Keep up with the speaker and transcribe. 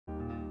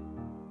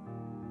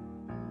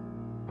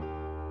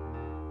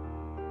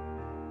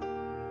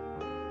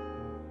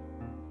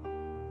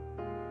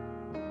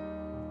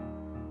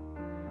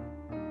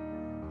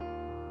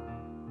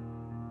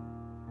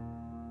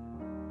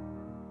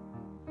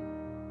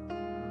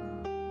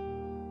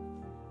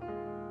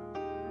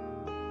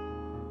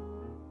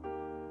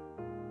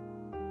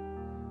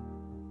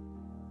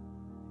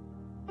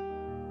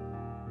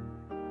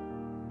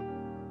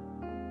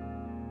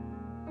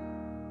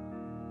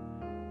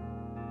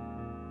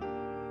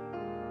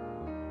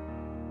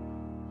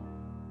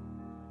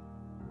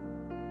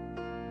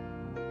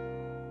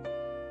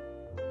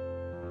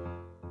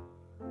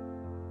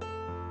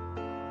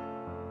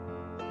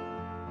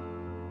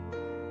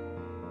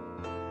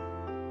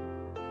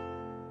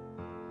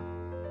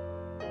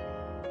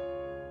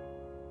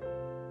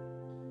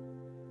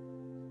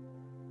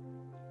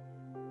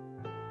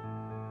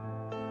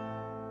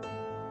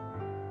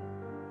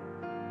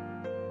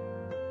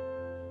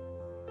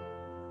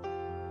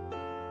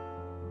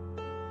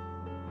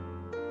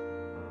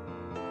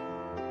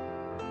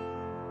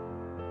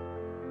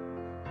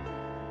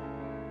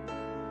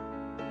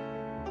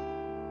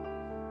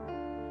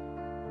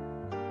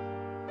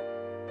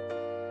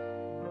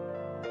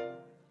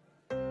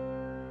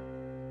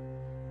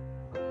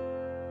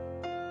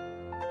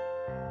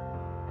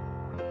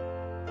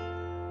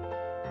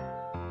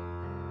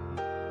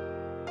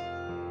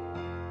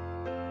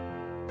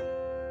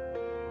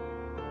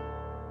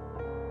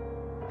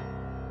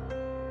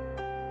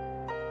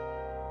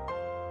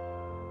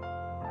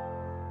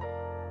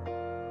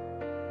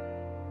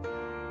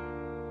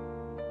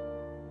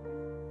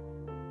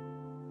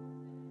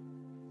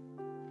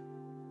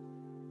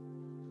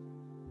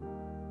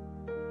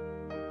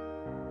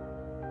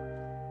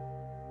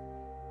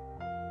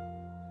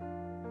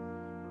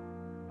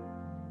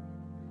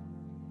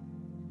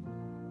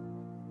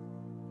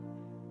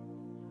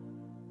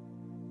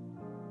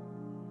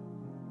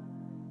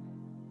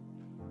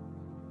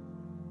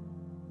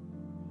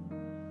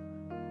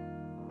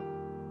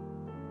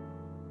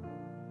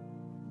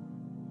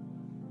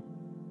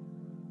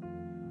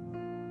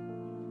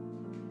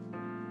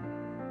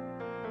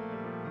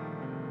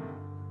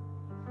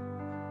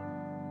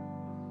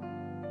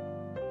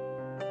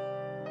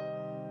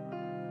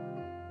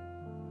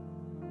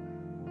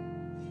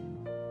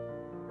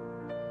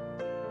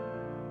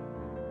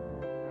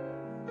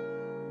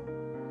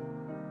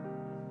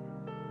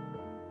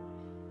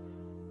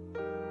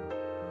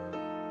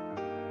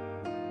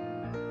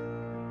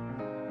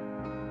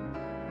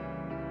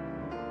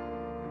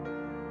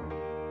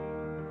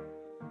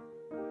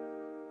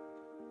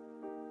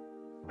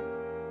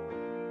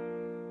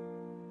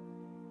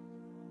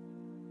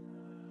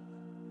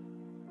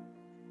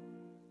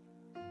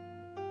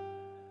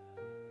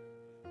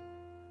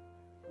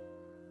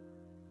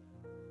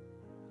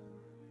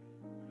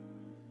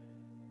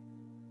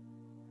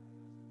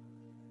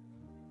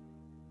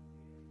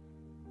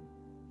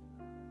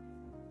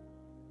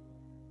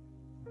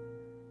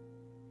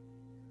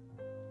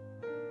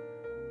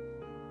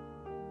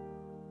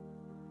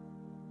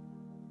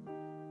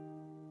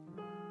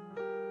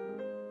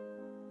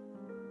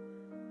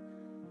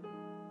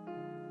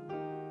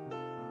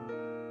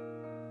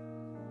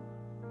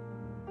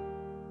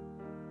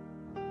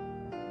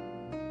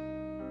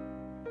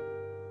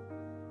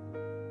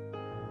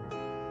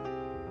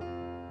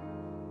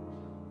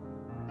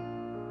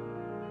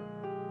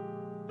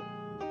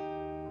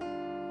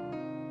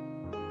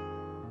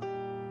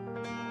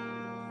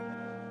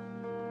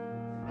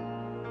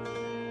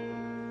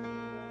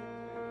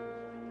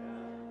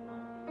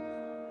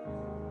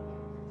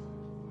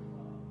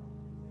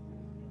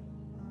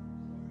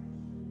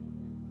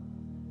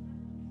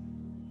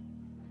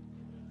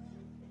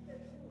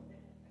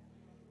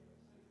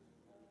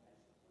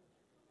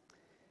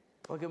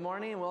Well, good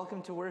morning and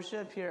welcome to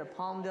worship here at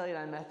Palmdale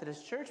United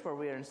Methodist Church, where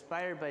we are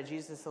inspired by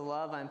Jesus the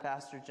Love. I'm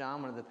Pastor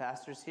John, one of the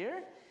pastors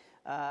here.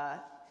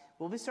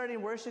 We'll be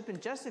starting worship in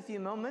just a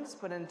few moments,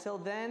 but until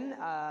then,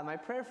 my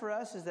prayer for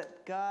us is that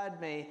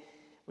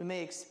we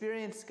may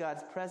experience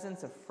God's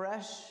presence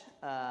afresh.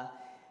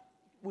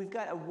 We've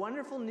got a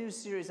wonderful new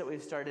series that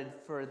we've started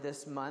for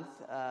this month.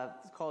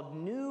 It's called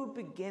New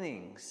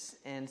Beginnings,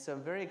 and so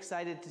I'm very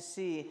excited to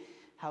see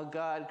how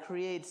God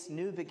creates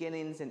new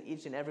beginnings in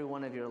each and every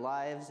one of your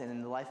lives and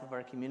in the life of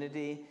our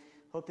community.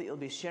 Hope that you'll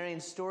be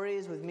sharing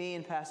stories with me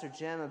and Pastor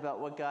Jim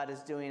about what God is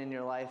doing in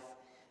your life.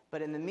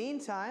 But in the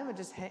meantime, I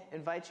just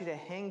invite you to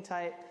hang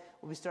tight.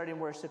 We'll be starting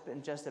worship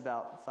in just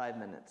about 5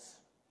 minutes.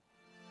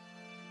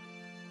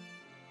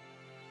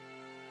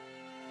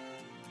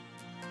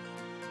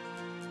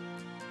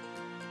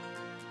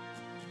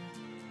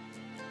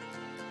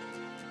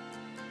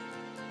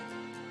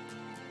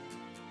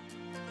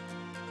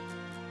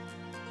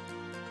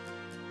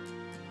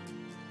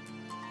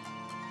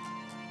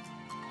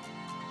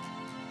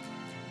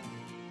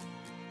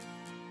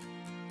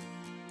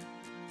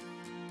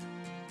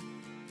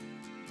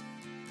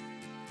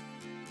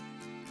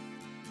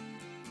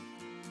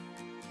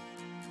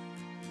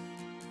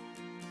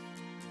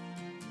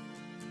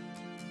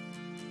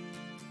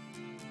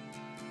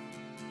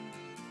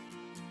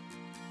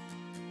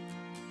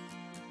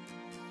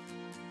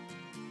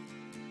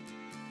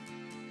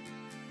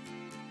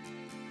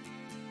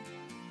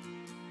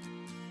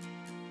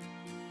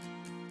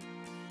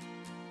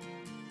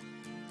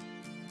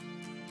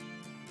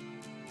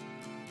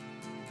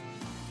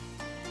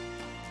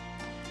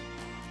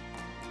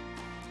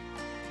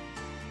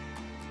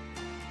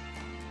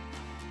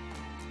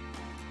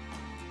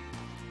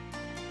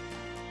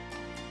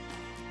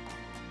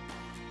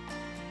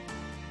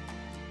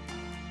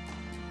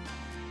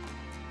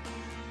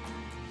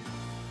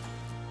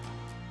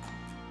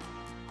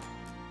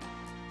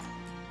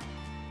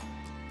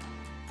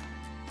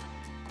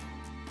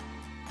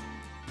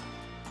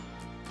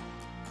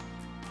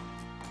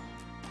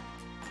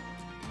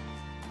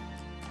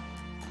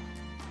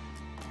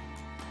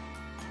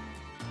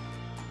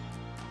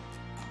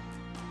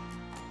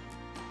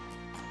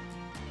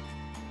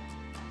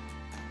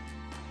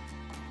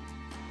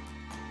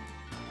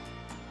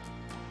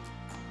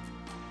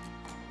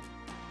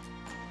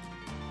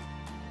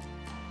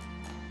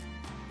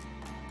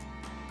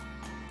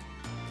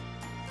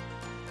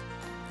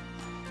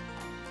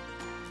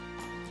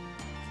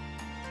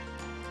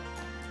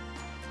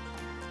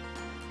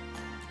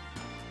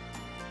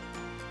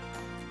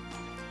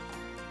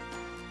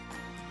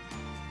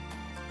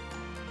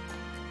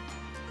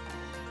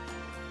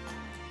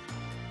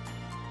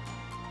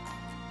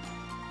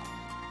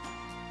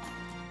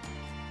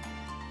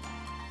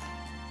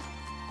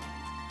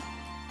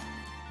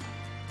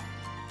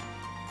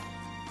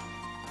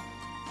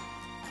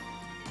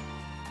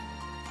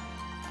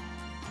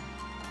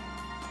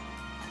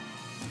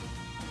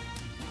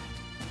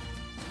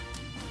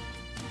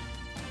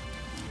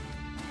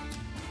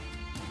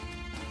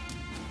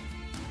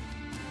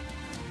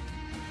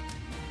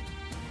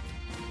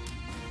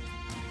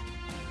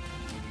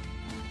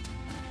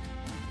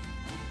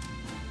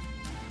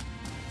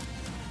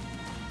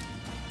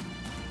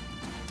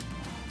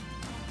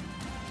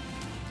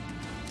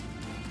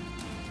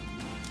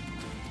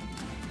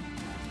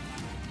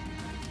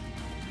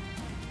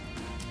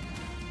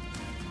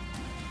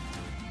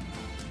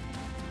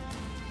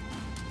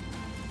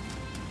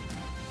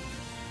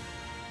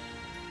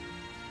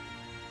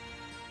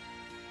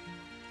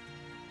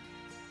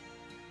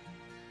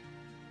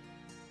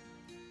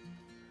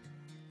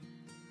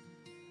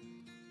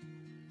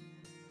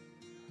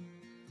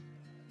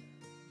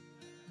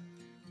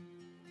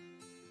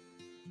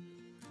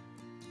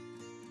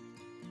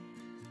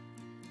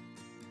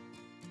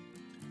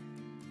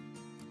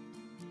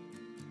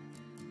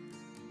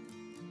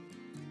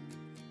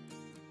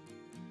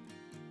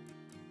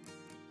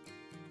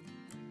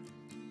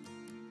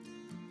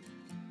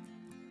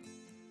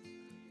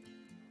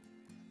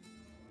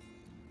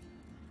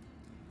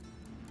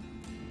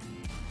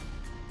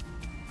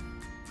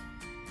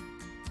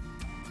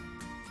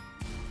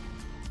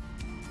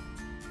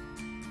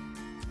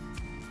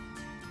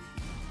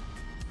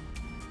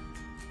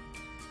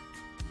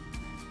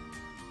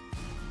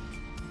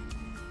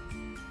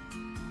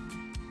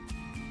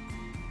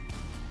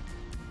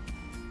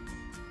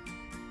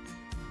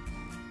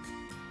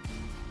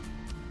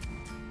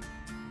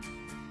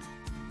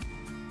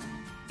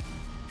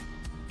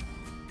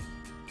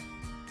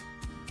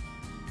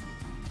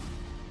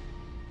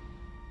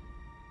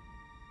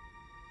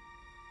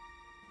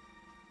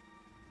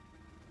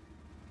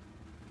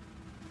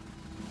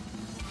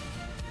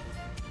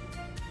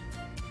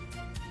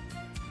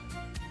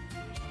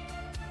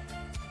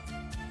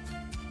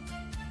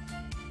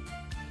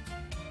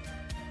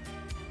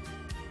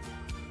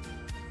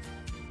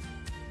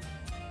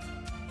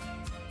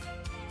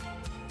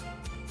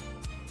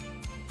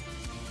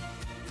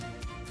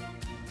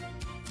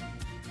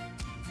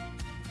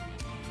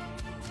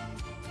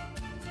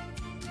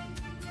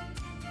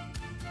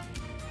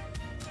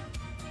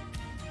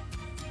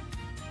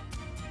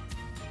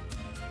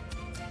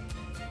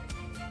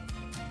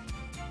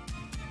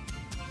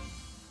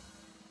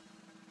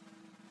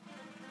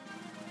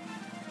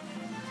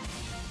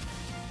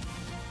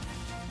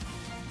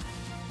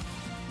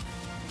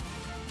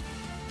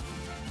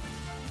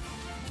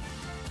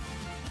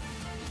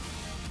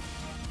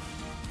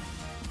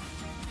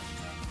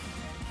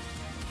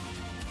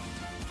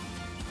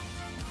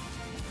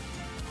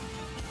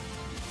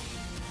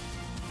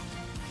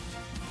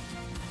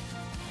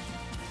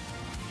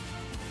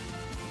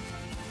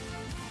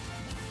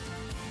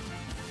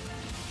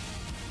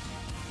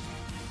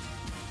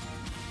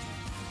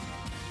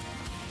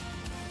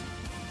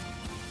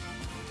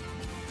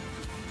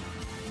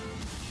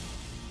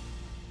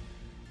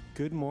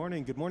 Good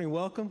morning. Good morning.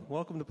 Welcome.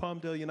 Welcome to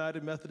Palmdale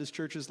United Methodist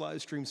Church's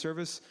live stream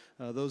service.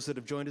 Those that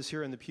have joined us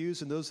here in the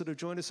pews and those that have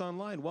joined us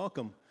online,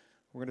 welcome.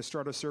 We're going to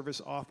start our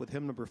service off with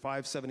hymn number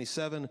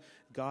 577,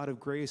 God of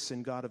Grace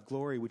and God of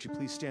Glory. Would you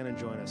please stand and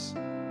join us?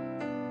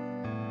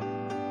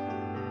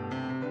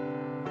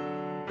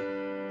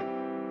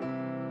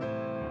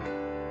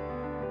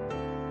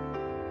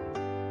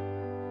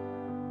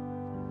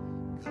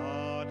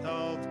 God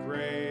of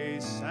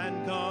grace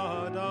and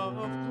God of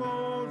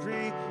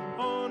glory,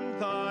 on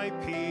thy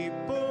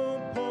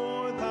people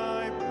pour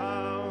thy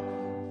power,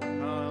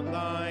 on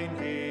thine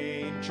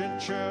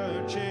ancient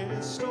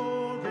church's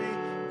story,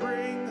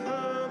 bring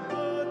her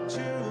bud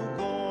to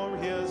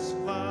glorious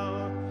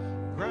flower.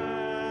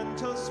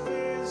 Grant us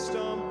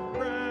wisdom,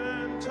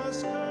 grant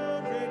us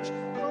courage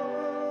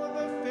for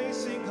the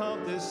facing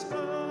of this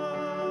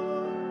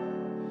hour,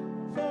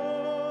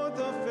 for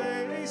the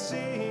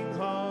facing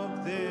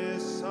of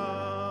this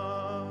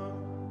hour.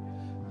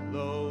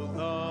 Lo,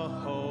 the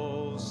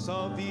hosts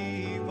of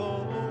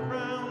evil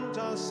round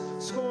us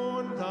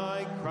scorn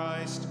thy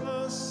Christ,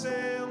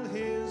 assail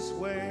his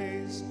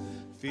ways.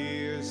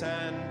 Fears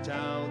and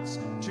doubts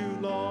too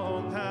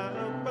long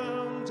have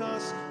bound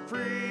us,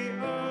 free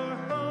our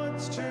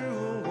hearts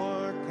to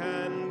work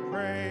and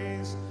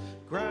praise.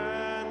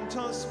 Grant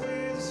us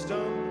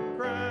wisdom,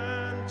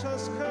 grant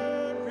us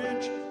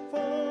courage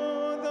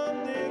for the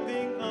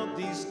living of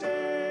these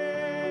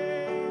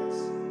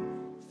days,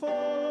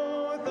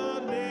 for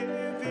the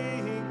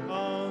living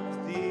of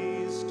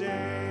these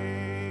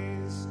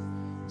days.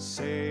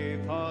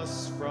 Save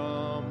us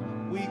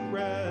from weak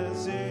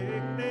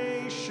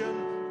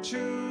resignation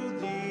to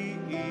the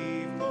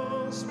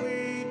evils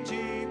we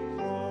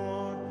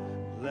deplore.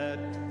 Let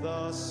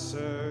the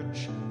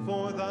search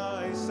for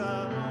thy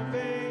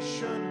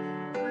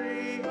salvation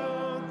bring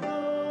our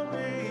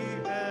glory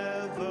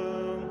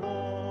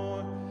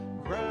evermore.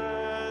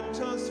 Grant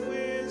us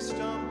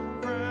wisdom,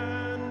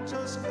 grant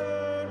us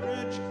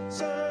courage,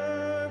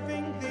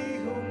 serving thee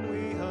whom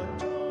we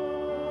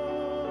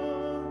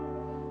adore,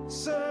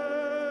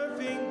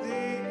 serving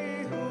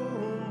thee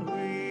whom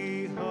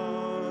we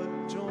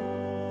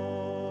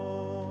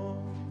adore.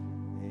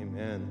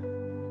 Amen.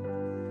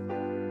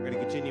 We're going to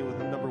continue with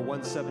number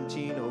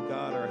 117, O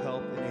God, our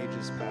help in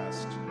ages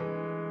past.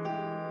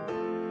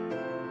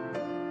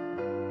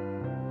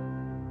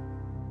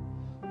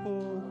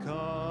 O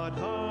God,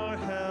 our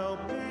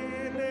help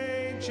in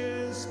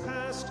ages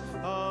past,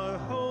 our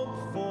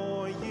hope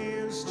for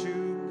years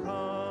to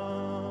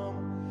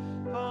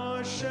come,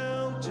 our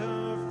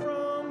shelter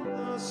from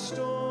the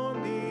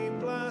stormy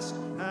blast,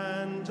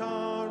 and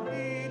our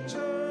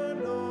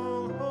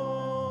eternal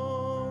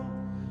home.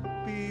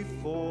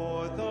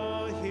 Before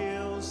the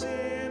hills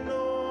in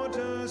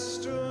order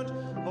stood,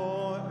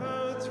 or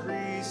earth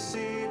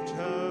received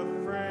her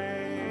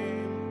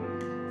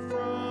frame.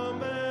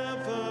 From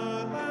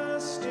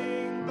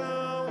everlasting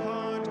thou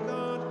art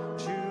God,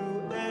 to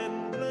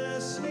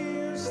endless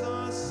years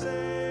the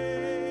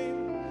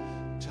same.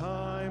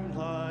 Time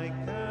like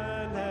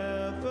an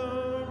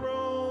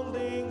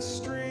ever-rolling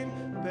stream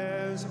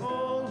bears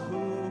all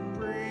who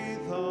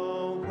breathe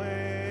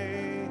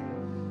away.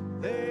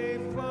 They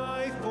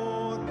fly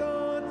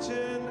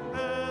forgotten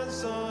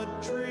as a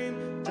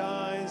dream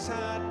dies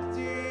at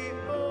the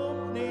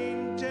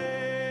opening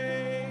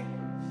day.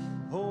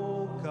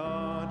 O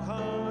God,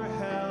 our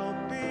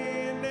help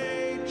in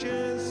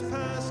ages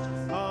past,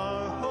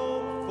 our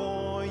hope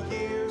for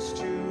years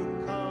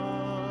to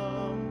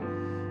come.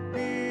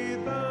 Be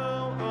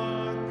thou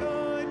our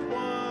guide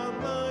while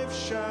life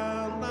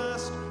shall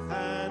last,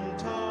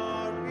 and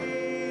our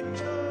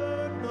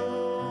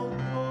eternal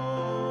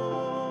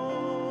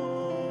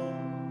home.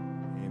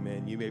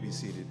 Amen. You may be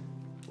seated.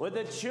 Would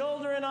the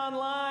children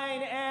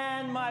online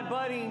and my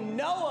buddy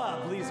Noah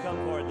please come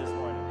forward this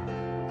morning?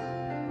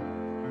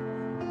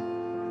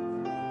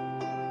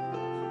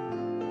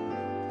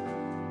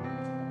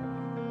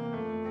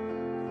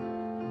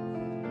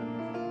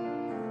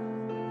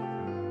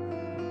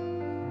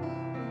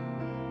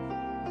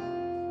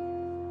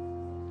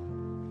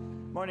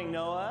 Morning,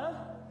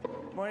 Noah.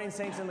 Morning,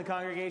 saints in the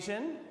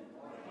congregation.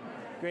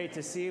 Great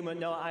to see you.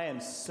 Noah, I am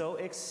so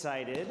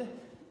excited.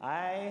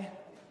 I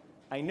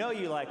know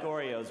you like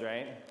Oreos,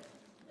 right?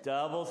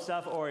 Double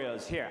stuffed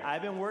Oreos. Here,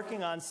 I've been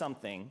working on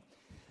something,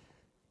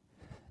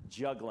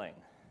 juggling,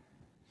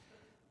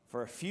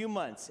 for a few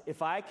months.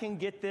 If I can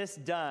get this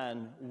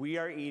done, we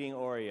are eating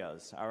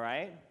Oreos, all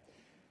right?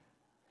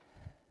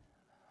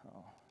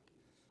 Oh.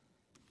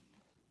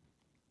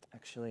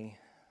 Actually,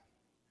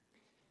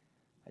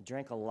 I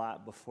drank a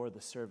lot before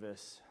the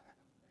service.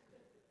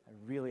 I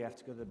really have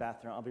to go to the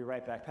bathroom. I'll be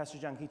right back. Pastor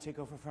John, can you take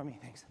over from me?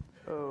 Thanks.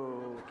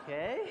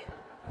 Okay.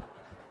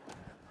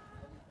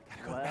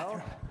 Gotta go to the Well,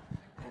 bathroom.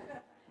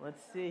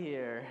 let's see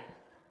here.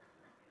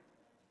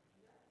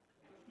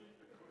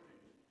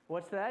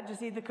 What's that?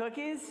 Just eat the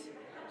cookies?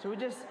 Should we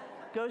just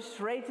go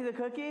straight to the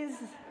cookies?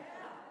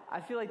 I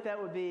feel like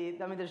that would be,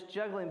 there's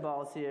juggling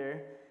balls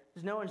here.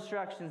 There's no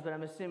instructions, but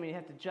I'm assuming you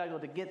have to juggle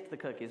to get to the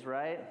cookies,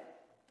 right?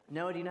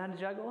 Noah, do you know how to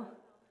juggle?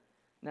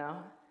 No?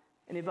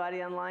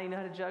 Anybody online, you know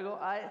how to juggle?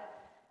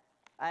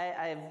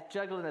 I've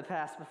juggled in the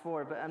past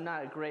before, but I'm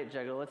not a great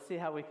juggler. Let's see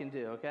how we can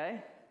do,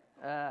 okay?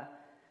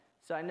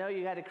 So I know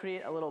you got to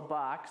create a little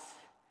box,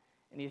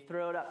 and you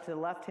throw it up to the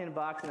left-hand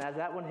box, and as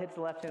that one hits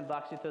the left-hand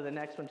box, you throw the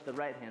next one to the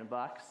right-hand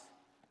box.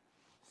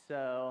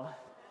 So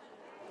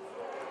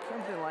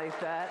something like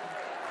that.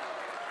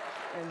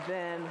 And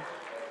then,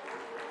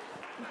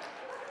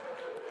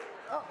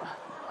 oh,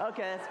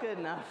 okay, that's good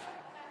enough,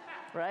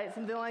 right?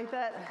 Something like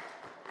that.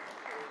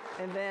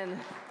 And then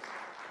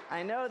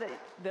I know that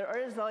there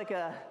is like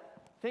a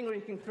thing where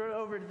you can throw it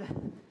over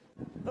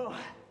to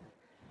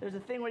there's a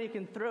thing where you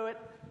can throw it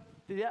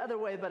the other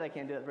way, but I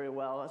can't do it very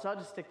well. So I'll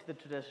just stick to the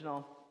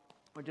traditional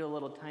or do a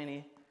little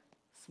tiny,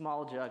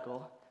 small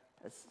juggle,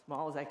 as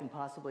small as I can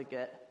possibly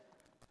get.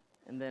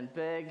 And then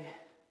big,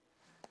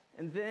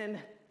 and then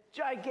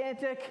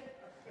gigantic,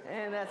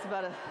 and that's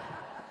about it.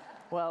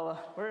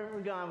 Well,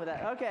 we're going with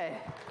that. Okay.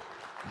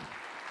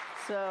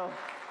 So,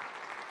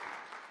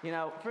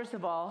 first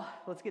of all,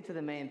 let's get to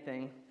the main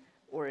thing,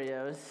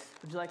 Oreos.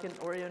 Would you like an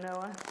Oreo,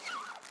 Noah?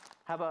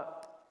 How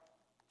about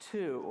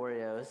 2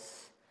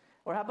 Oreos?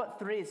 Or how about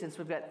 3, since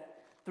we've got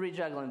 3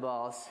 juggling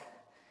balls?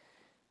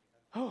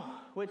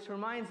 Which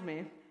reminds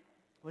me,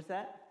 what's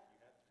that?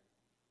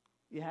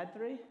 You had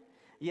 3?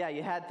 Yeah,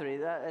 you had 3.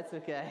 That's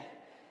okay.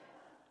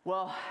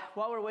 Well,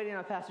 while we're waiting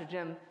on Pastor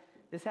Jim,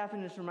 this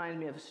happened to just remind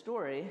me of a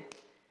story,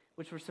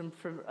 which was from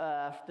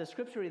the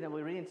scripture that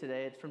we're reading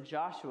today. It's from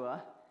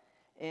Joshua,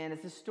 and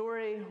it's a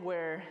story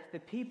where the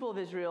people of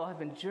Israel have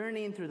been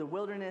journeying through the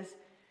wilderness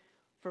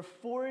for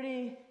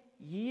 40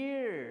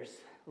 years,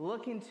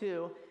 looking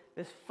to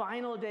this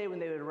final day when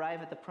they would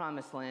arrive at the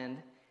Promised Land.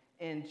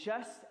 And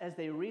just as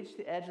they reached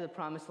the edge of the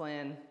Promised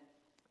Land,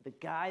 the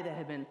guy that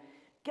had been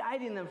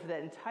guiding them for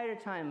that entire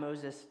time,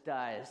 Moses,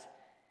 dies.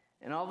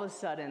 And all of a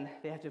sudden,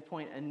 they have to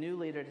appoint a new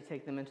leader to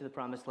take them into the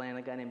Promised Land,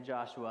 a guy named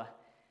Joshua.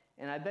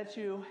 And I bet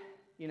you,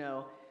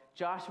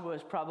 Joshua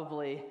is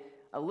probably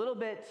a little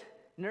bit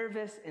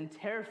nervous and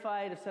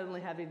terrified of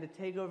suddenly having to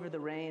take over the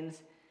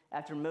reins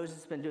after Moses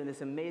has been doing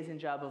this amazing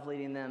job of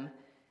leading them.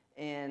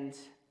 And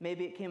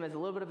maybe it came as a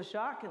little bit of a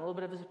shock and a little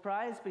bit of a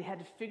surprise, but he had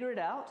to figure it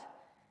out,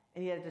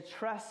 and he had to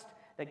trust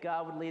that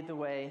God would lead the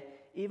way.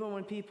 Even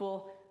when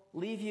people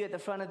leave you at the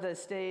front of the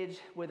stage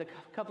with a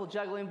couple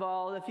juggling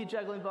balls, a few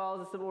juggling balls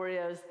and some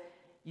Oreos,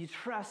 you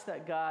trust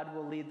that God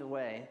will lead the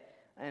way.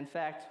 In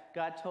fact,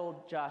 God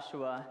told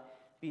Joshua,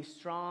 be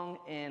strong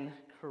and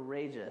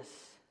courageous.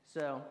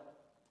 So,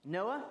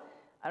 Noah,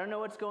 I don't know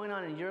what's going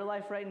on in your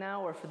life right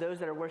now, or for those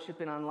that are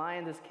worshiping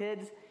online, those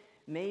kids,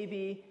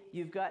 maybe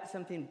you've got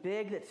something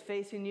big that's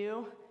facing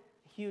you,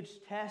 a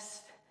huge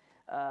test,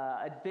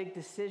 a big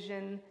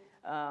decision.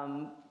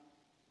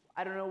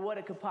 I don't know what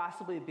it could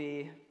possibly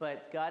be,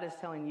 but God is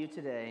telling you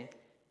today,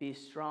 be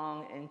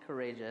strong and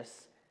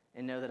courageous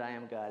and know that I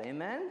am God.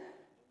 Amen?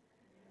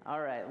 All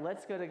right,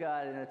 let's go to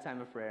God in a time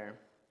of prayer.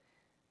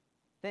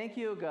 Thank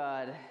you,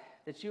 God,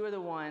 that you are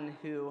the one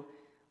who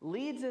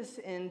leads us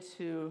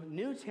into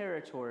new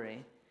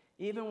territory,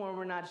 even when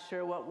we're not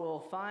sure what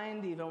we'll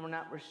find, even when we're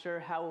not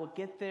sure how we'll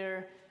get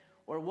there,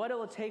 or what it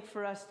will take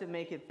for us to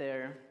make it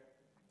there.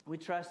 We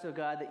trust, oh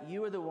God, that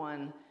you are the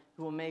one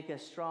who will make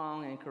us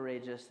strong and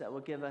courageous, that will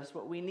give us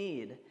what we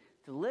need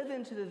to live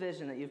into the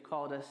vision that you've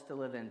called us to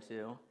live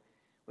into.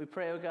 We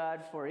pray, oh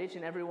God, for each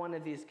and every one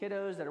of these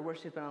kiddos that are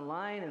worshiping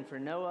online, and for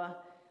Noah,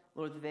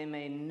 Lord, that they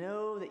may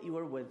know that you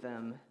are with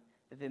them,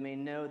 that they may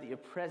know that your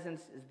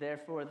presence is there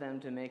for them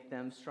to make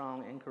them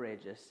strong and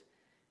courageous.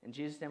 In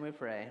Jesus' name we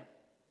pray,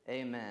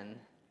 amen.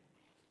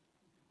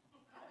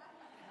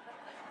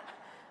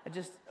 I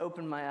just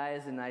opened my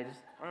eyes and I just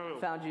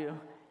found you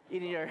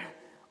eating your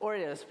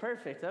Oreos.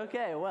 Perfect.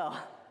 Okay,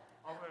 well.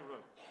 I'll take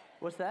it.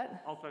 What's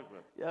that? I'll take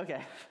it.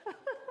 Okay.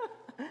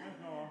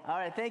 All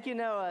right, thank you,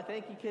 Noah.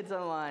 Thank you, kids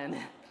online.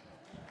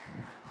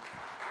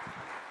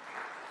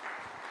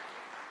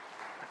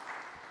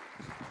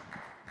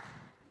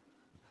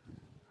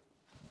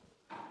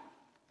 I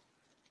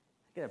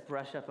gotta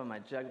brush up on my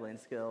juggling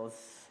skills.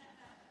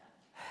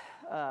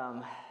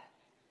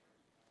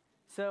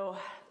 So,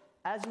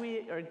 as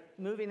we are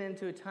moving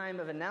into a time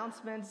of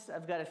announcements,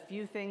 I've got a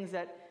few things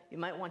that you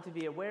might want to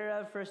be aware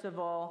of. First of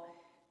all,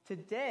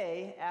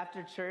 today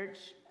after church,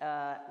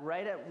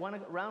 right at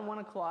around 1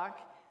 o'clock,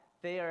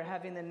 they are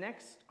having the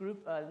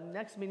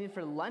next meeting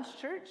for lunch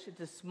church.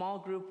 It's a small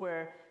group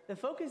where the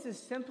focus is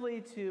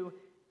simply to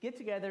get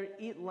together,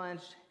 eat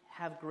lunch,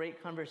 have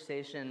great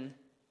conversation,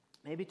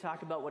 maybe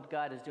talk about what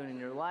God is doing in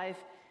your life,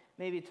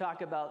 maybe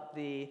talk about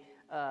the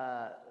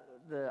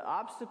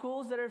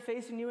obstacles that are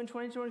facing you in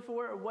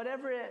 2024, or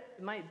whatever it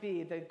might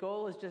be. The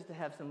goal is just to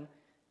have some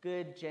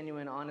good,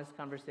 genuine, honest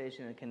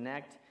conversation and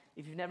connect.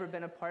 If you've never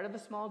been a part of a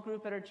small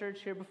group at our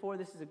church here before,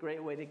 this is a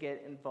great way to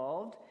get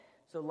involved.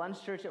 So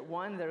lunch church at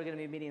 1, they're going to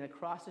be meeting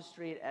across the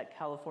street at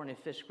California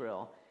Fish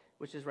Grill,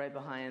 which is right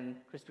behind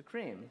Krispy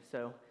Kreme.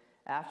 So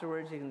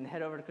afterwards, you can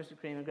head over to Krispy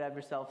Kreme and grab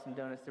yourself some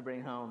donuts to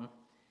bring home.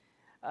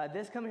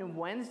 This coming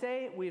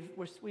Wednesday,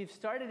 we've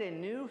started a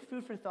new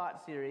Food for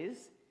Thought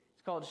series.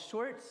 It's called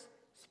Shorts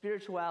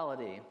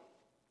Spirituality.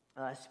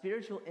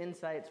 spiritual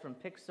insights from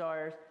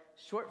Pixar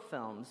short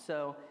films.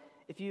 So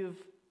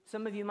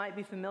some of you might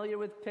be familiar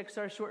with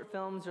Pixar short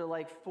films. They're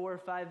like 4 or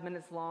 5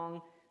 minutes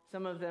long.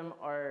 Some of them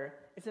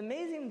it's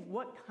amazing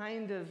what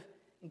kind of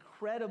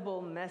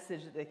incredible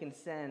message that they can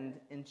send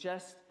in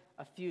just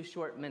a few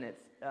short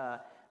minutes.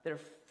 They're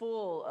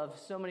full of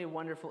so many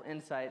wonderful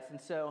insights. And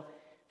so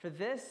for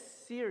this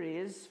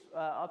series,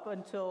 up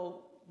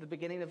until the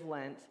beginning of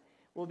Lent,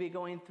 we'll be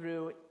going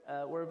through,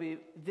 we'll be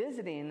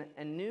visiting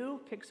a new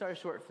Pixar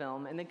short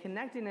film and then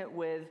connecting it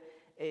with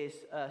a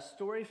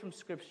story from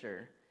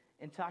Scripture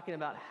and talking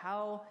about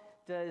how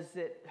does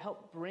it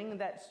help bring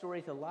that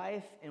story to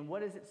life and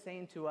what is it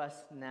saying to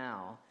us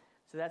now.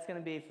 So that's going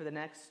to be for the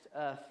next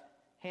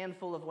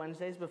handful of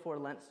Wednesdays before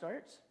Lent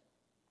starts.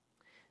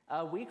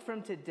 A week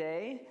from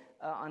today,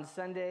 on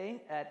Sunday,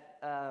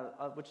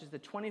 which is the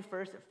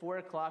 21st at 4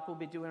 o'clock, we'll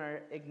be doing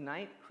our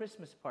Ignite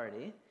Christmas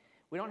party.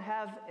 We don't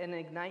have an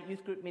Ignite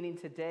youth group meeting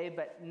today,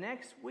 but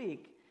next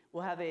week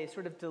we'll have a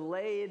sort of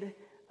delayed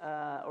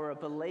or a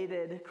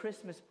belated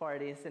Christmas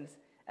party since,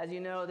 as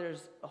you know, the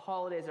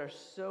holidays are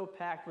so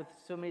packed with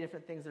so many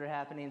different things that are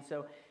happening.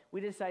 So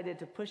we decided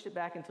to push it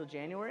back until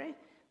January.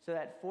 So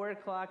at 4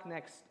 o'clock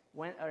next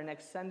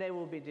Sunday,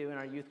 we'll be doing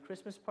our youth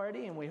Christmas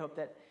party, and we hope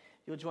that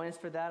you'll join us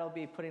for that. I'll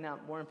be putting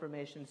out more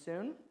information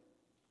soon.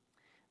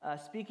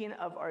 Speaking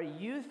of our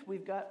youth,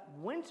 we've got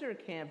winter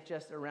camp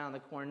just around the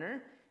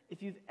corner.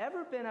 If you've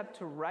ever been up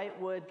to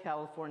Wrightwood,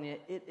 California,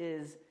 it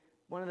is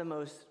one of the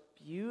most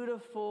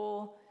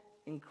beautiful,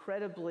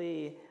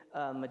 incredibly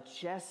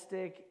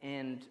majestic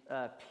and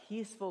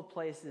peaceful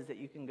places that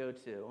you can go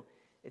to.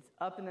 It's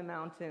up in the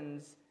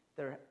mountains.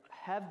 There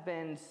have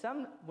been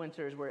some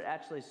winters where it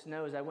actually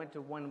snows. I went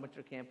to one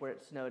winter camp where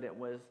it snowed. It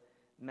was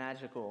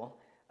magical.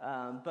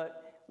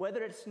 But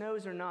whether it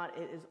snows or not,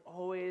 it is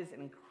always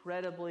an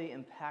incredibly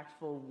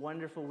impactful,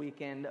 wonderful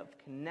weekend of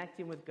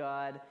connecting with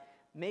God,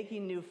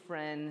 making new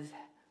friends,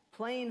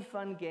 playing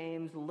fun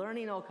games,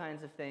 learning all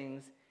kinds of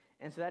things.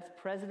 And so that's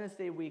President's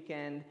Day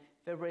weekend,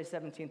 February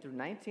 17th through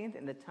 19th,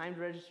 and the time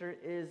to register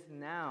is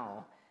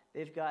now.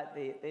 They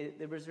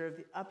reserved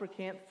the upper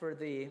camp for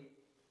the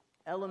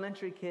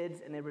elementary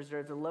kids, and they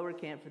reserved the lower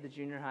camp for the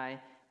junior high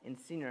and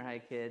senior high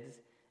kids.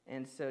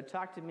 And so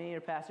talk to me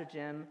or Pastor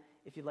Jim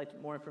if you'd like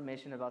more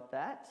information about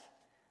that.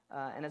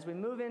 And as we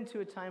move into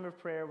a time of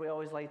prayer, we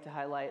always like to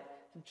highlight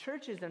some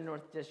churches in the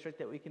North District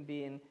that we can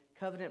be in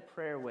covenant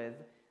prayer with.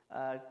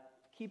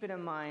 Keep it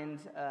in mind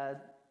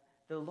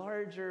the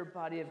larger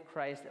body of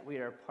Christ that we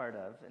are a part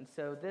of. And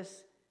so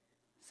this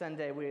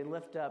Sunday, we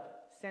lift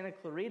up Santa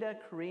Clarita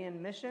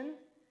Korean Mission,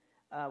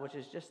 which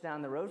is just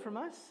down the road from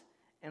us,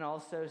 and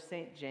also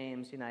St.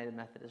 James United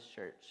Methodist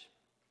Church.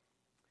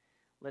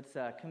 Let's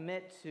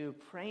commit to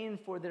praying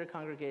for their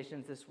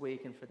congregations this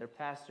week and for their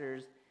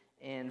pastors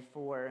and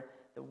for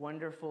the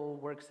wonderful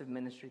works of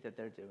ministry that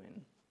they're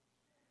doing.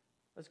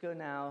 Let's go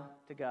now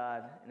to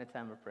God in a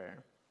time of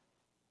prayer.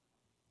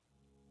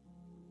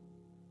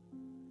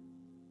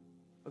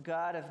 O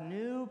God of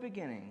new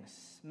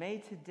beginnings, may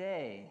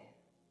today,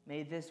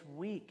 may this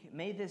week,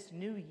 may this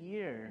new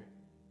year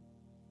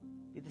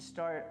be the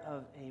start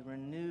of a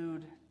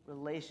renewed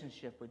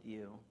relationship with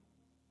you,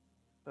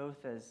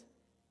 both as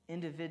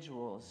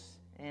individuals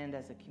and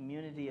as a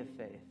community of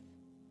faith.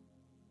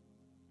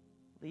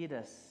 Lead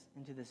us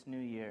into this new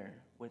year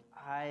with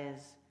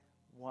eyes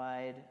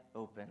wide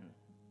open,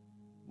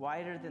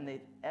 wider than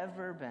they've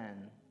ever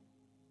been.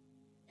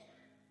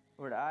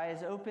 Lord,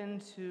 eyes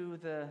open to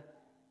the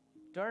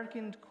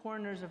darkened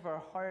corners of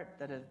our heart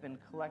that have been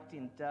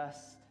collecting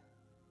dust,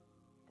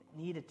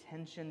 that need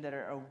attention, that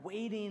are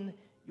awaiting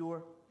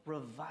your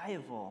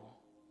revival.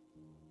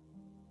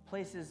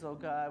 Places, oh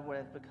God, where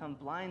have become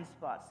blind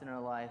spots in our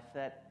life,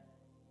 that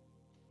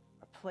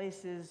are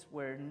places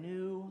where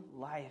new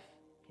life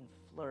can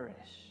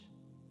flourish.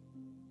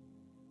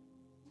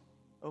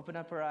 Open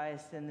up our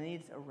eyes to the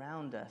needs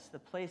around us, the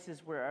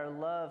places where our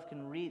love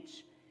can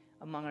reach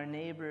among our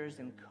neighbors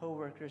and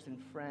coworkers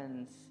and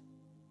friends.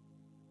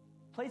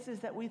 Places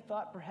that we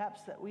thought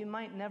perhaps that we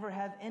might never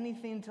have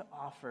anything to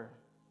offer.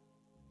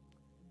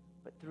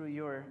 But through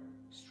your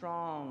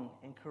strong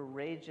and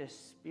courageous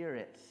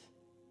Spirit,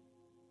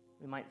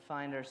 we might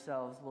find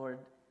ourselves, Lord,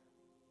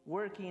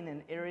 working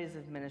in areas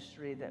of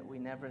ministry that we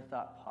never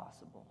thought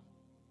possible.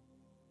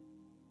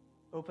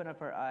 Open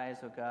up our eyes,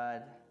 O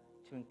God,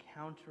 to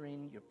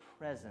encountering your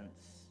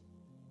presence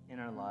in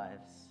our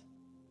lives,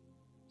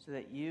 so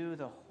that you,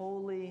 the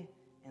holy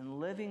and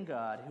living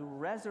God who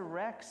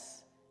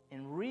resurrects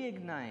and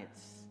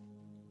reignites,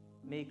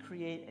 may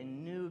create a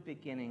new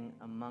beginning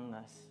among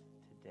us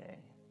today.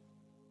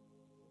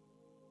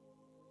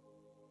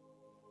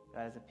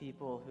 God, as a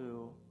people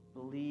who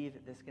believe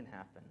that this can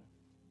happen,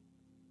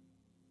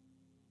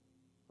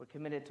 we're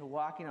committed to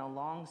walking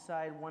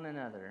alongside one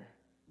another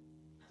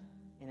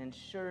and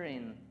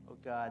ensuring, oh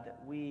God, that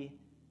we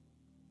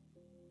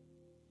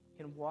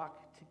can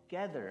walk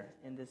together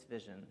in this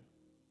vision.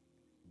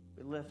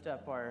 We lift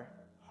up our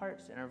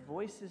hearts and our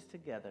voices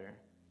together,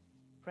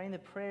 praying the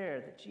prayer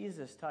that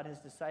Jesus taught his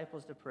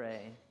disciples to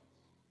pray,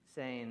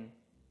 saying,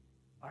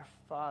 Our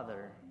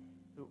Father,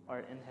 who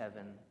art in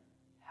heaven,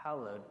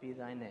 hallowed be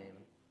thy name.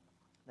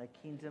 Thy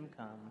kingdom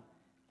come,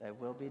 thy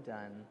will be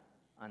done,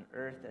 on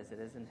earth as it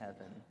is in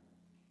heaven.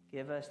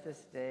 Give us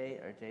this day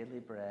our daily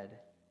bread,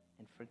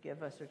 and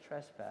forgive us our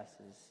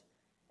trespasses,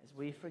 as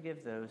we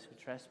forgive those who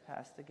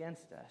trespass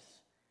against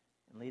us.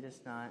 And lead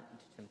us not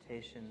into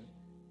temptation,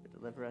 but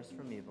deliver us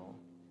from evil.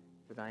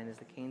 For thine is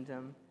the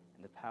kingdom,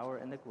 and the power,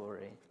 and the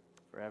glory,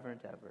 forever and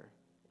ever.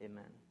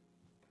 Amen.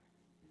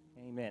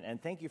 Amen.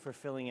 And thank you for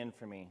filling in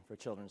for me for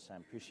children's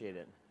time. Appreciate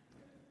it.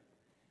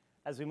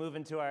 As we move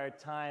into our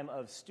time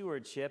of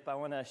stewardship, I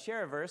want to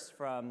share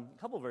a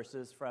couple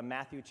verses from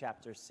Matthew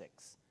chapter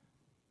 6.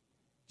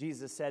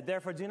 Jesus said,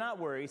 "Therefore do not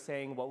worry,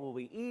 saying, what will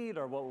we eat,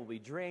 or what will we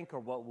drink, or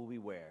what will we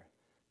wear?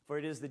 For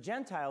it is the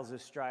Gentiles who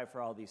strive for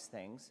all these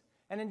things.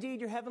 And indeed,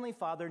 your heavenly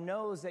Father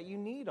knows that you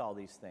need all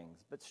these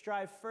things. But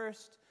strive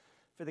first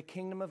for the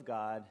kingdom of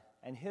God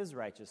and his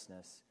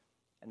righteousness,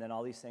 and then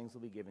all these things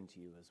will be given to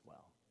you as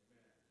well."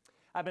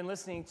 I've been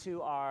listening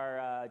to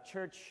our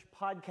church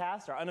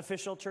podcast, our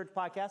unofficial church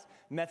podcast,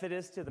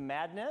 Methodist to the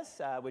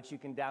Madness, which you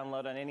can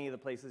download on any of the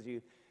places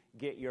you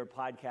get your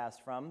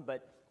podcast from.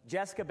 But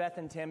Jessica, Beth,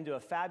 and Tim do a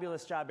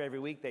fabulous job every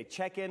week. They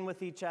check in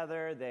with each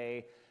other.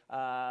 They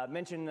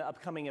mention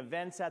upcoming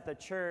events at the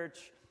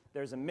church.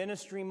 There's a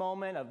ministry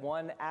moment of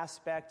one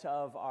aspect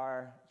of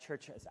our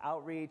church's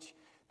outreach.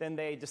 Then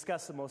they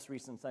discuss the most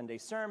recent Sunday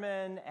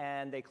sermon,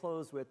 and they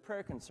close with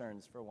prayer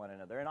concerns for one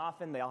another. And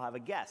often they'll have a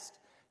guest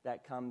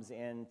that comes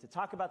in to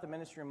talk about the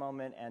ministry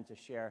moment and to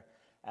share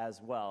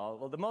as well.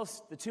 Well,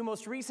 the two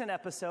most recent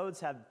episodes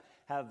have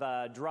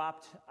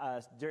dropped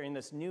during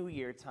this New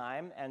Year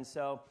time, and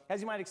so,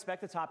 as you might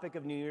expect, the topic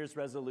of New Year's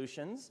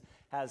resolutions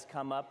has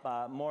come up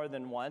more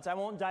than once. I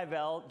won't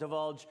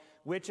divulge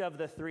which of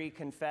the three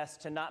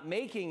confessed to not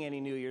making any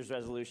New Year's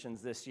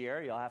resolutions this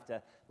year. You'll have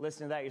to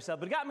listen to that yourself.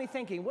 But it got me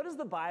thinking, what does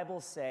the Bible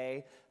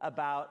say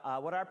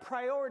about what our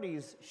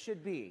priorities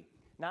should be?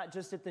 Not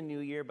just at the New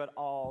Year, but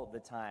all the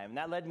time. And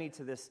that led me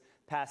to this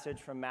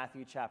passage from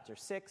Matthew chapter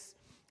 6.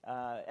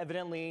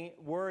 Evidently,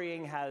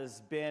 worrying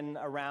has been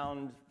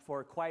around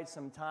for quite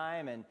some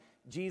time, and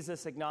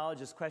Jesus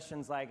acknowledges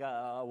questions like,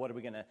 what are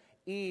we going to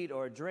eat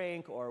or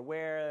drink or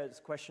wear? It's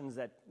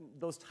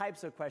those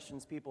types of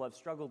questions people have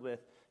struggled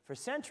with for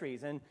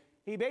centuries. And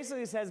he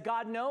basically says,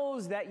 God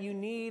knows that you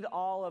need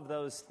all of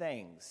those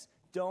things.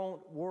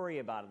 Don't worry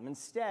about them.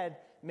 Instead,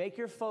 make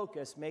your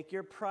focus, make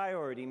your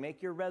priority,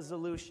 make your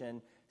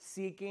resolution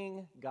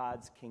seeking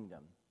God's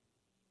kingdom.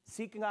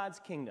 Seeking God's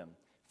kingdom.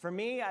 For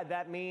me,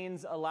 that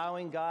means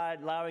allowing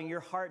your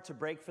heart to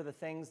break for the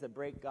things that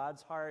break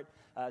God's heart,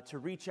 to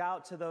reach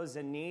out to those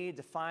in need,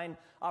 to find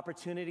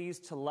opportunities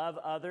to love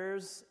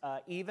others,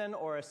 even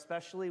or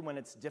especially when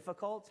it's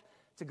difficult,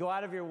 to go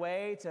out of your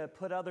way to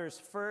put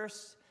others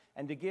first,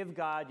 and to give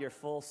God your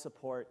full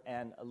support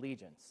and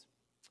allegiance.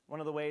 One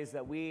of the ways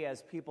that we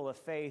as people of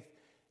faith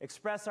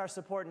express our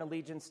support and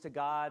allegiance to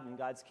God and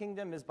God's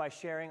kingdom is by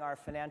sharing our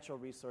financial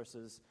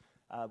resources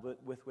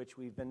with which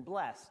we've been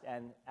blessed.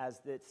 And as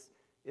this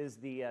is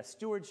the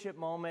stewardship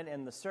moment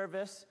in the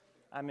service,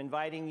 I'm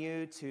inviting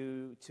you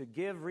to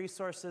give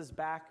resources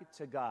back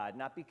to God,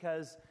 not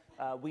because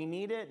we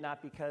need it,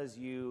 not because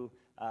you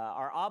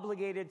are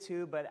obligated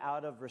to, but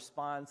out of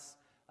response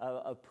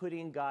of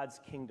putting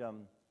God's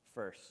kingdom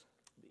first.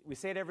 We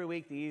say it every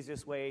week, the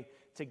easiest way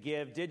to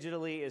give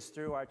digitally is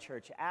through our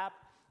church app.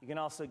 You can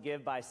also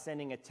give by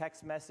sending a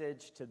text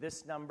message to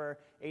this number,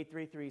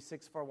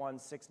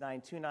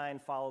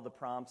 833-641-6929. Follow the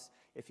prompts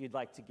if you'd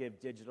like to give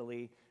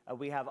digitally.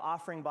 We have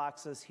offering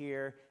boxes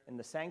here in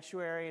the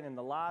sanctuary and in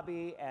the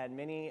lobby, and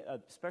many,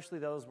 especially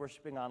those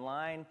worshiping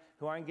online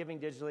who aren't giving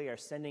digitally, are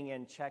sending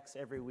in checks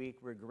every week.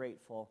 We're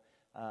grateful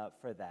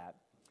for that.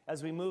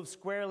 As we move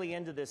squarely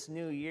into this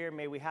new year,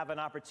 may we have an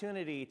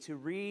opportunity to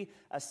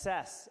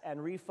reassess and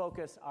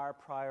refocus our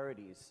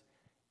priorities.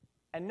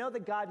 And know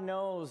that God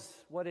knows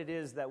what it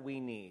is that we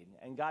need.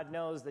 And God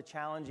knows the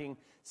challenging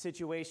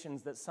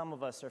situations that some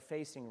of us are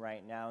facing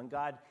right now. And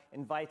God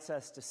invites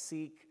us to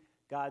seek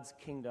God's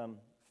kingdom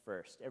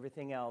first.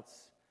 Everything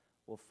else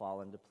will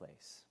fall into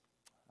place.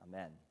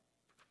 Amen.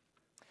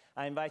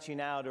 I invite you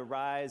now to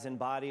rise in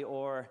body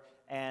or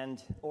in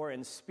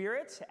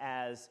spirit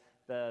as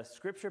the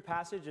scripture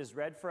passage is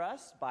read for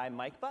us by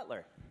Mike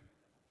Butler.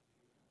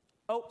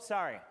 Oh,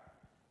 sorry.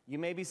 You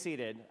may be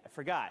seated. I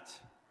forgot.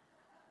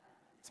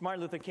 It's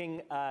Martin Luther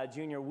King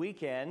Jr.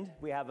 weekend.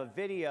 We have a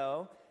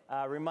video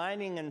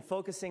reminding and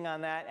focusing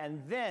on that,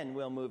 and then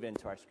we'll move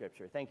into our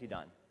scripture. Thank you,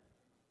 Don.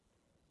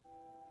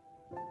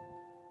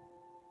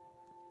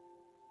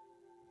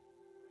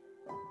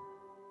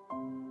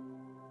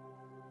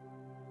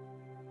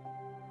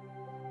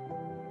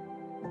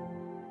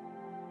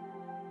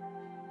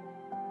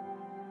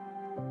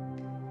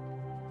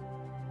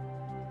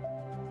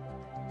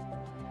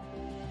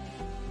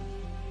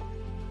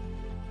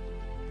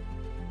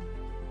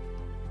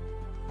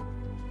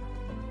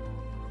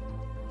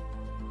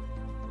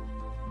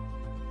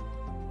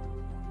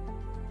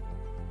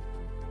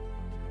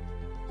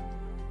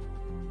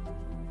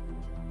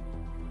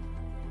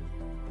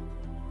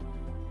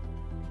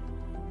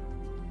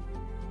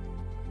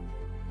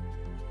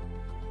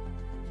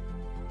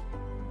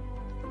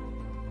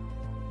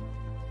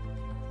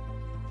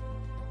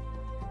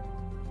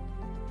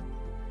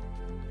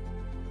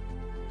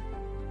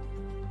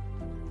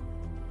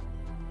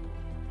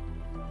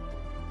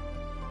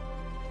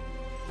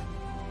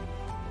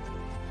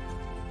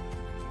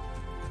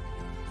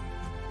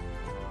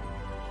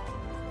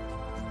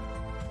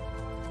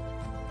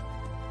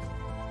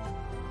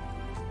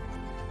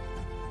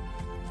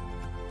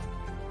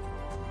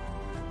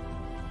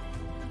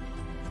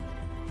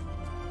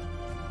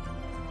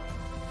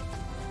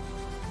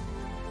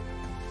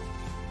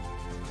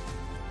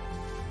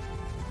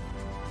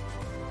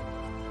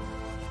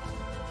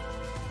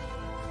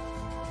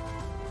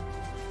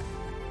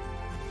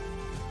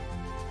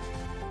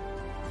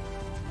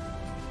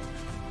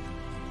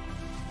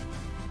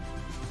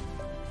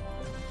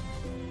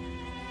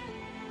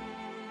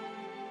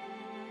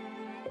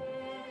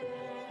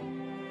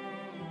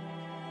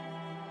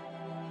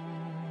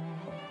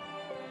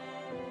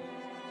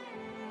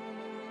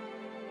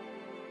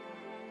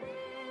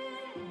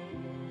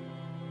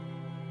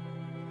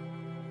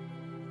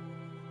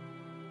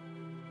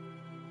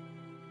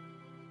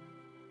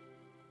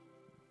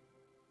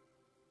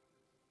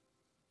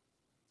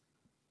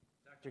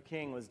 Dr.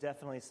 King was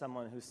definitely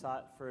someone who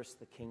sought first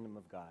the kingdom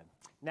of God.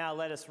 Now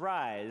let us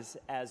rise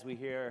as we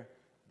hear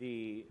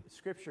the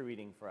scripture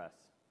reading for us.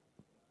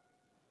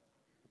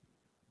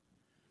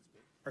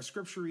 Our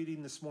scripture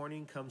reading this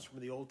morning comes from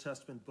the Old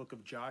Testament book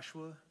of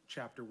Joshua,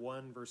 chapter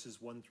 1, verses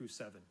 1 through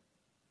 7.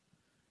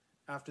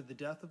 After the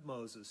death of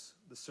Moses,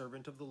 the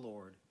servant of the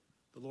Lord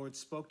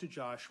spoke to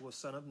Joshua,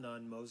 son of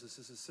Nun,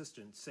 Moses'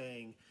 assistant,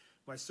 saying,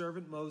 "My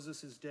servant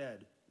Moses is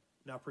dead.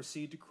 Now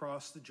proceed to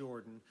cross the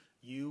Jordan,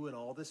 you and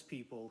all this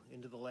people,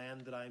 into the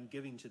land that I am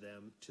giving to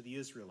them, to the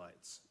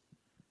Israelites.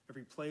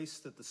 Every place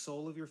that the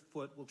sole of your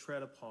foot will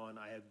tread upon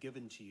I have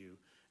given to you,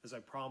 as I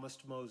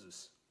promised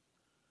Moses.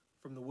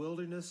 From the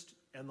wilderness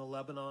and the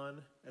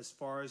Lebanon, as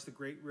far as the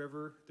great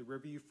river, the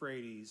river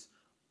Euphrates,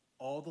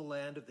 all the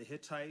land of the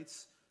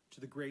Hittites, to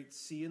the great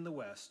sea in the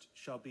west,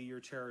 shall be your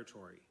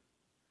territory.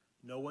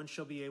 No one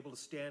shall be able to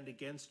stand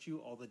against you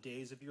all the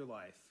days of your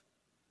life.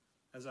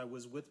 As I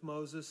was with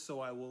Moses,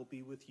 so I will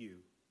be with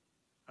you.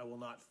 I will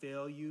not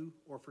fail you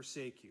or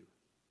forsake you.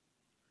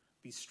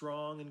 Be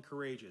strong and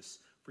courageous,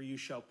 for you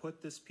shall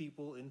put this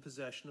people in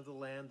possession of the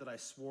land that I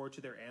swore to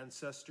their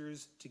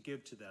ancestors to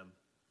give to them.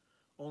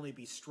 Only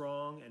be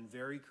strong and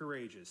very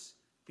courageous,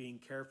 being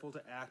careful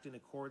to act in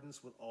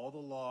accordance with all the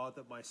law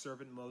that my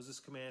servant Moses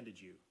commanded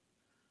you.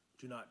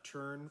 Do not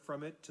turn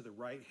from it to the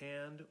right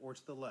hand or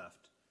to the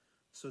left,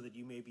 so that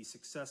you may be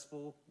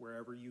successful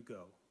wherever you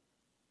go."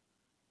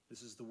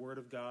 This is the word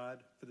of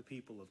God for the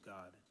people of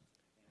God.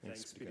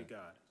 Thanks be to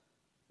God.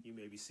 You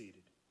may be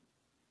seated.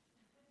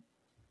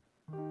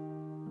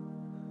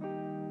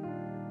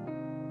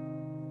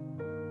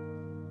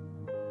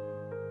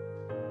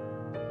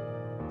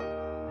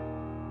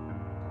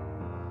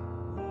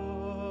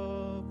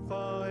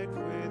 Abide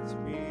with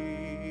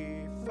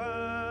me,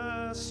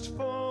 fast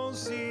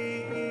falls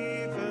the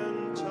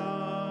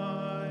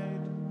eventide.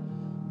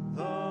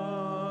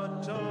 The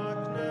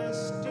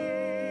darkness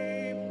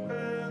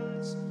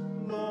deepens,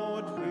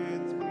 Lord,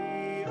 with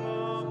me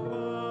abide.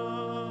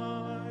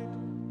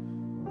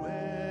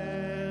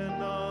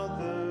 When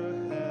other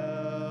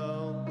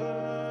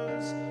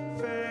helpers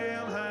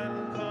fail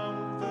and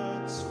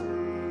comforts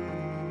flee,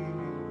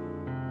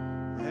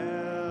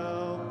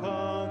 help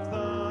of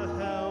the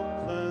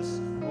helpless,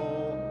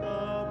 oh,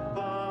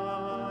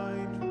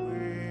 abide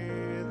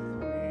with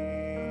me.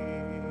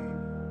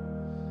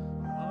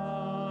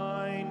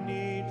 I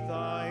need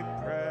thy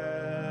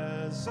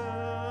presence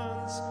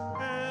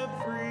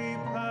every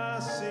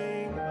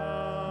passing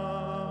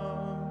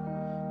hour.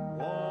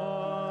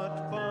 What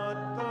but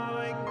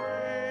thy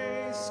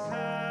grace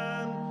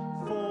can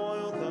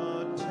foil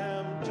the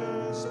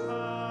tempter's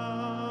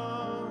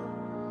power?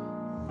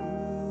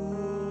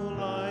 Who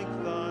like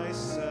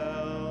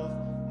thyself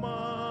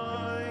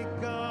my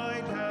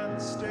guide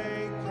and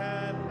stay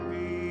can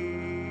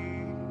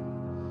be?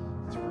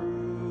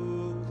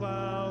 Through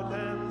cloud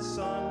and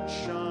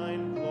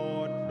sunshine,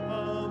 Lord,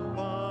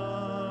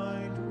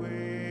 abide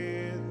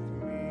with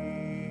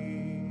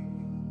me.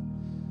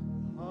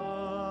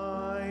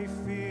 I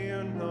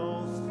fear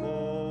no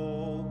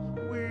foe,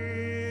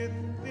 with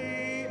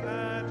thee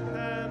at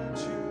hand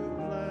to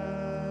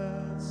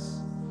bless.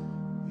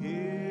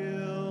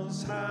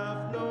 Ills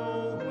have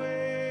no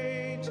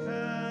weight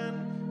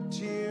and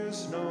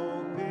tears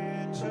no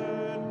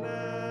bitterness.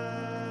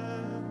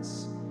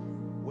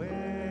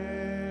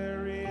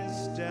 Where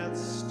is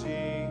death's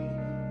sting?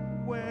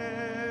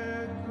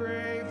 Where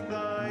grave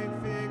thy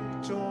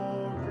victory?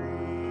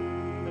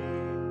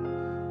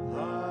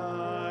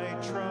 Thy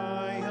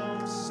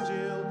triumph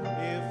still,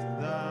 if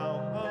thou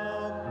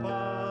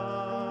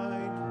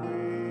abide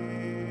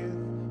with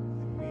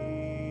me.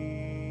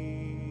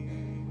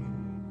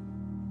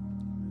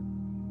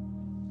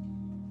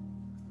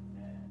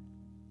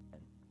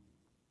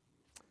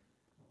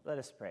 Let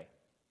us pray.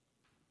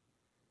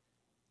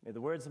 May the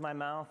words of my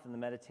mouth and the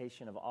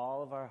meditation of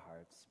all of our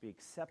hearts be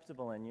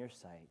acceptable in your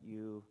sight,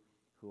 you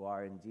who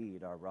are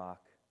indeed our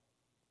rock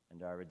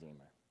and our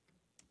Redeemer.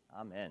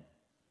 Amen.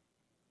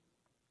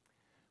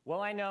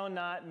 Well, I know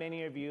not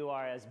many of you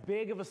are as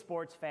big of a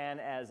sports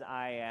fan as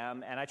I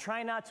am, and I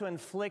try not to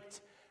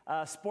inflict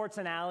sports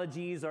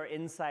analogies or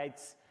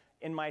insights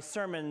in my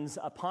sermons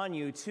upon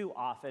you too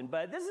often,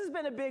 but this has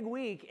been a big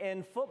week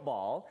in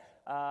football,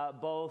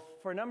 both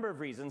for a number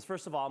of reasons.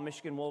 First of all,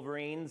 Michigan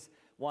Wolverines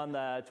won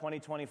the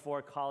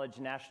 2024 College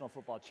National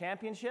Football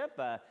Championship,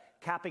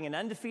 capping an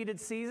undefeated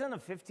season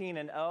of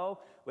 15-0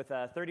 with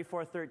a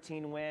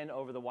 34-13 win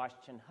over the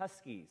Washington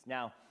Huskies.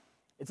 Now,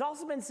 it's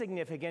also been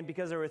significant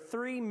because there were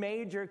three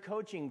major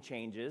coaching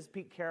changes.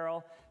 Pete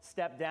Carroll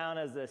stepped down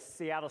as the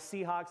Seattle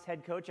Seahawks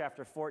head coach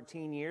after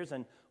 14 years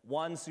and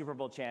one Super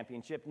Bowl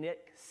championship.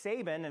 Nick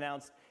Saban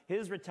announced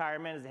his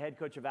retirement as the head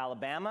coach of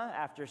Alabama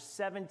after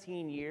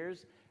 17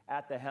 years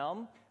at the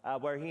helm,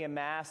 where he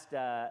amassed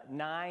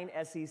 9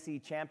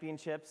 SEC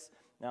championships,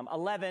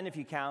 11 if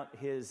you count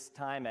his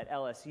time at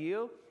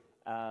LSU,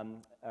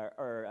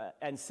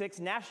 and 6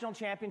 national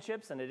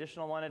championships, an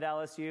additional one at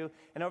LSU.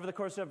 And over the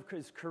course of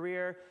his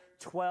career,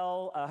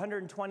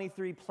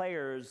 123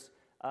 players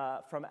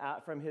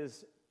from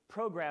his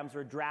programs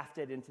were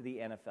drafted into the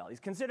NFL. He's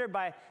considered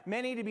by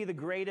many to be the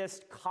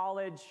greatest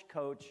college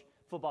coach,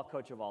 football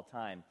coach of all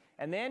time.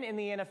 And then in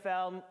the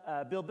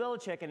NFL, Bill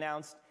Belichick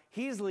announced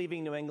he's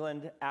leaving New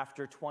England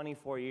after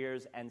 24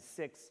 years and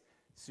 6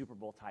 Super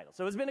Bowl titles.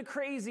 So it's been a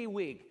crazy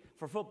week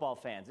for football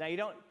fans. Now, you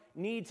don't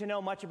need to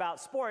know much about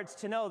sports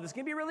to know this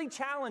can be really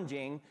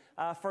challenging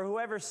for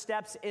whoever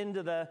steps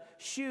into the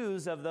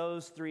shoes of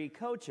those 3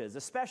 coaches,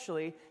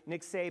 especially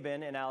Nick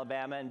Saban in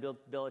Alabama and Bill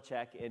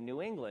Belichick in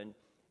New England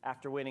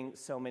after winning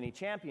so many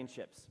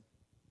championships.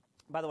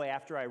 By the way,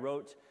 after I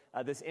wrote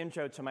this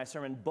intro to my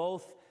sermon,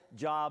 both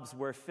jobs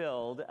were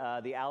filled.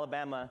 The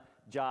Alabama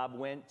job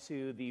went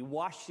to the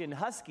Washington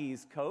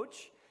Huskies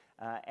coach,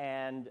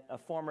 and a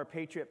former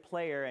Patriot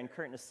player and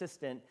current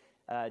assistant,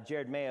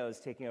 Jared Mayo, is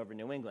taking over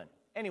New England.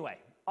 Anyway,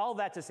 all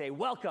that to say,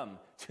 welcome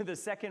to the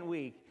second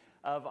week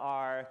of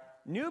our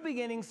New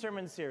Beginning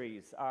sermon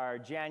series, our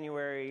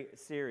January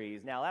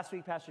series. Now, last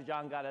week, Pastor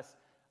John got us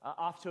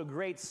off to a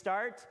great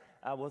start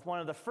with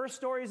one of the first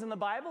stories in the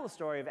Bible, the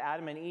story of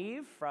Adam and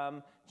Eve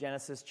from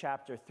Genesis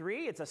chapter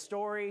 3. It's a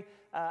story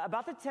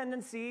about the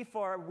tendency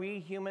for we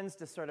humans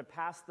to sort of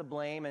pass the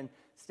blame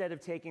instead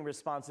of taking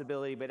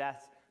responsibility. But as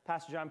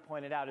Pastor John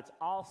pointed out, it's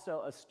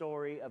also a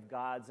story of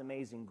God's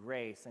amazing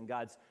grace and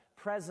God's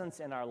presence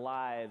in our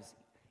lives,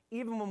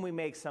 even when we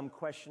make some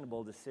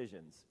questionable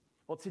decisions.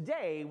 Well,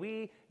 today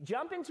we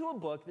jump into a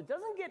book that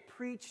doesn't get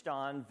preached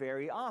on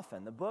very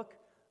often, the book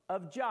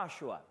of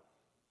Joshua.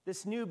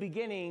 This new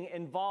beginning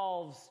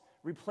involves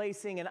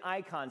replacing an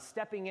icon,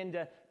 stepping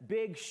into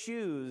big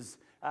shoes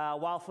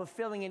while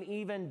fulfilling an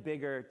even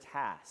bigger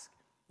task.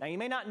 Now, you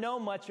may not know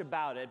much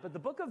about it, but the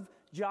book of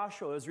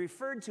Joshua is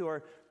referred to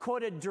or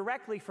quoted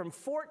directly from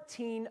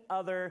 14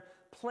 other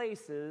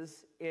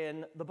places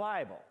in the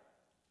Bible.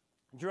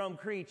 Jerome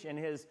Creech, in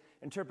his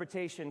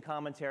interpretation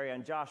commentary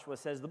on Joshua,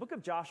 says the book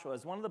of Joshua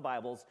is one of the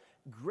Bible's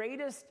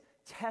greatest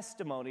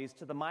testimonies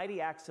to the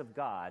mighty acts of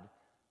God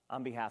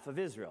on behalf of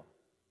Israel.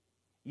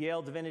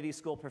 Yale Divinity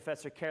School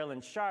professor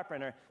Carolyn Sharp,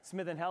 in her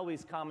Smith and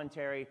Helwey's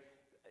commentary,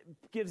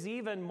 gives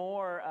even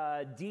more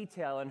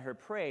detail in her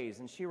praise.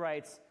 And she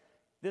writes,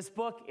 this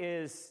book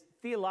is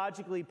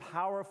theologically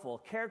powerful,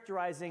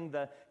 characterizing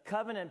the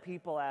covenant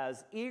people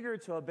as eager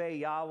to obey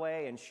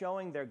Yahweh and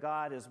showing their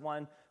God as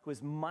one who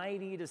is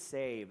mighty to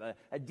save,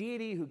 a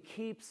deity who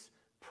keeps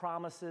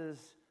promises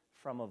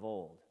from of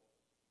old.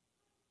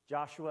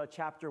 Joshua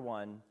chapter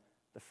 1,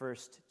 the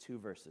first 2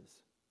 verses.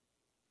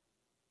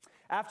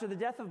 After the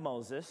death of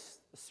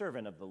Moses, the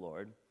servant of the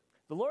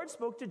Lord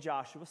spoke to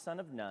Joshua, son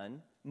of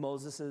Nun,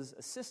 Moses'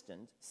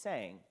 assistant,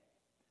 saying,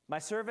 my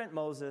servant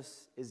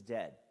Moses is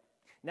dead.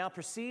 Now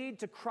proceed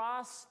to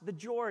cross the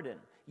Jordan,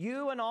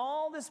 you and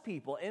all this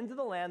people, into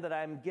the land that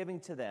I am giving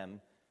to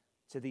them,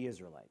 to the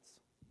Israelites.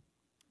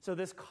 So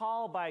this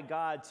call by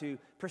God to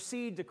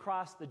proceed to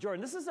cross the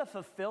Jordan, this is a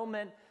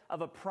fulfillment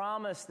of a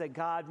promise that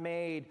God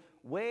made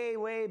way,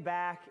 way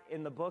back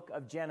in the book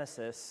of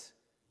Genesis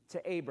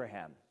to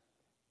Abraham.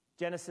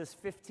 Genesis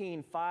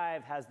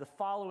 15:5 has the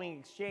following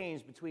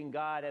exchange between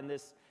God and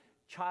this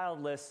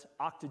childless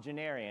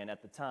octogenarian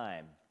at the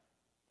time.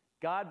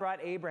 God brought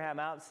Abraham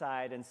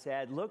outside and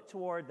said, look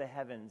toward the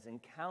heavens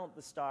and count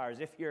the stars,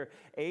 if you're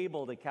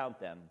able to count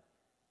them.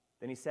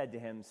 Then he said to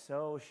him,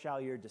 so shall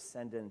your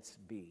descendants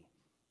be.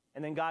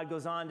 And then God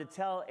goes on to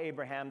tell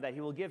Abraham that he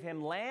will give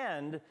him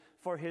land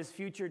for his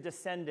future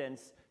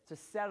descendants to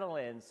settle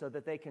in so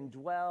that they can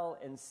dwell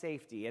in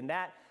safety. And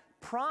that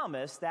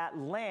promise, that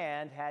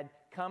land, had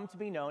come to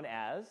be known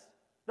as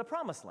the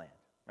Promised Land,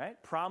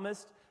 right?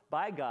 Promised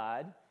by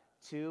God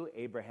to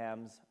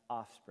Abraham's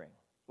offspring.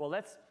 Well,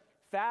 let's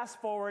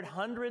fast forward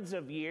hundreds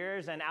of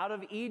years, and out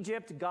of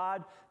Egypt,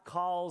 God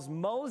calls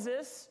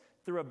Moses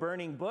through a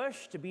burning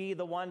bush to be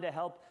the one to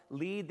help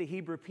lead the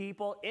Hebrew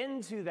people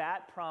into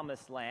that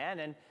promised land.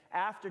 And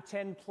after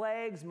 10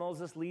 plagues,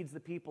 Moses leads the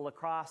people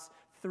across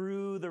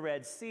through the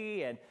Red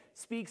Sea and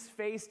speaks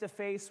face to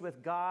face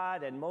with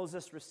God. And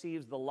Moses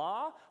receives the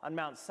law on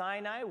Mount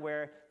Sinai,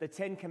 where the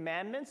 10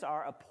 Commandments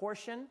are a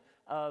portion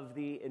of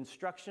the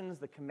instructions,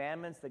 the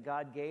commandments that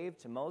God gave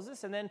to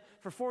Moses. And then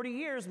for 40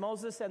 years,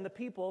 Moses and the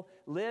people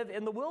live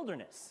in the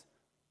wilderness.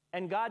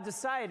 And God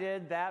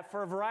decided that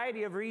for a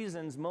variety of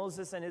reasons,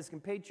 Moses and his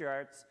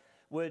compatriots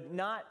would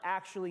not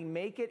actually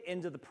make it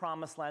into the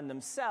promised land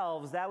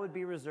themselves. That would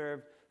be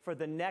reserved for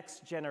the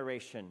next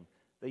generation,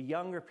 the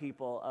younger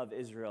people of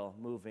Israel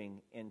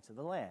moving into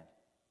the land.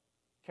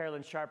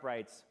 Carolyn Sharp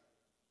writes,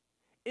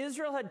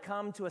 Israel had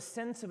come to a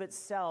sense of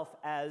itself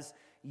as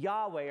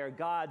Yahweh, or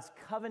God's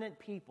covenant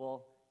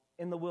people,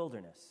 in the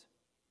wilderness.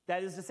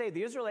 That is to say,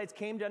 the Israelites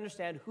came to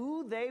understand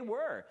who they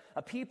were,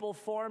 a people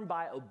formed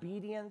by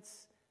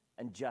obedience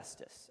and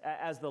justice,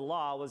 as the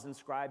law was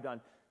inscribed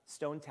on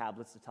stone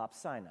tablets atop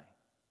Sinai.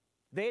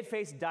 They had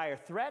faced dire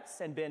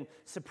threats and been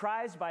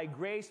surprised by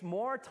grace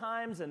more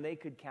times than they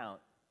could count.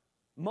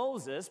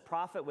 Moses,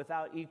 prophet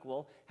without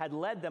equal, had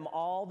led them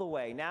all the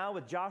way. Now,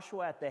 with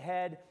Joshua at the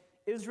head,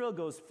 Israel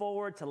goes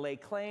forward to lay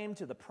claim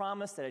to the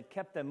promise that had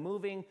kept them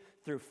moving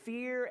through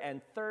fear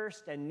and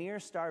thirst and near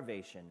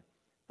starvation,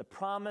 the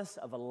promise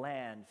of a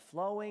land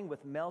flowing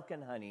with milk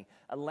and honey,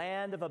 a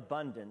land of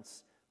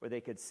abundance where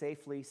they could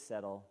safely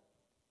settle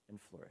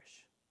and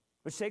flourish.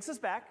 Which takes us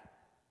back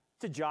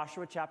to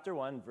Joshua chapter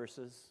 1,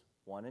 verses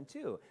 1 and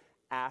 2.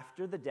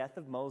 After the death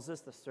of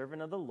Moses, the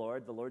servant of the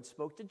Lord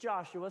spoke to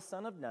Joshua,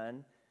 son of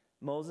Nun,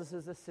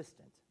 Moses'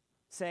 assistant,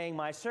 saying,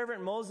 "My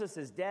servant Moses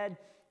is dead.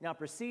 Now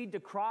proceed to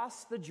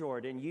cross the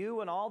Jordan, you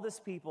and all this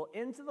people,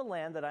 into the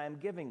land that I am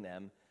giving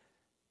them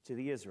to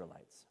the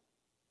Israelites."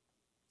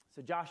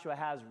 So Joshua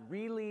has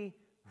really,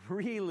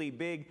 really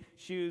big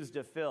shoes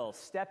to fill,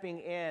 stepping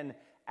in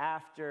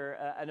after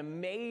an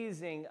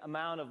amazing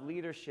amount of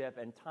leadership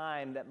and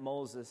time that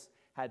Moses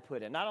had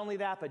put in. Not only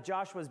that, but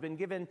Joshua's been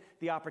given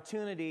the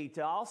opportunity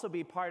to also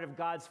be part of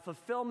God's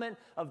fulfillment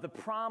of the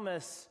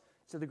promise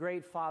to the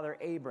great father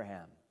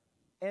Abraham,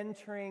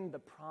 entering the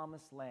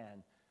promised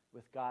land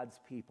with God's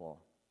people.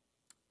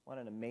 What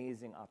an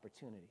amazing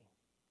opportunity.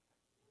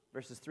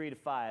 Verses 3 to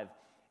 5.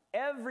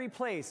 Every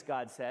place,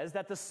 God says,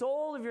 that the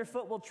sole of your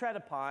foot will tread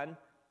upon,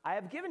 I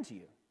have given to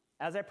you,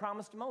 as I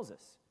promised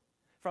Moses.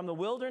 From the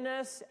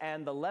wilderness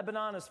and the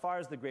Lebanon as far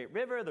as the great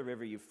river, the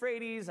river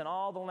Euphrates, and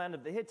all the land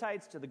of the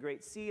Hittites to the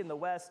great sea in the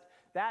west,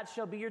 that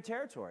shall be your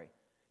territory.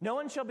 No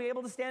one shall be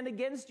able to stand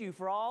against you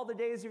for all the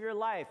days of your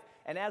life.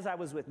 And as I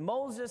was with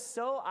Moses,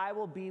 so I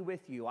will be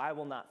with you. I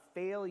will not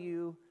fail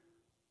you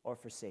or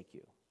forsake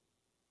you.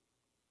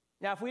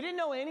 Now, if we didn't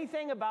know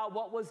anything about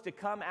what was to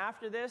come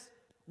after this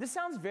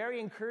sounds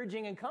very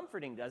encouraging and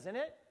comforting, doesn't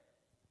it?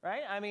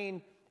 Right? I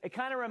mean, it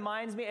kind of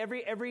reminds me,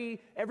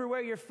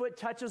 everywhere your foot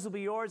touches will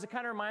be yours. It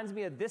kind of reminds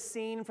me of this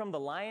scene from The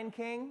Lion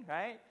King,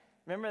 right?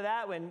 Remember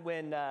that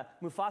when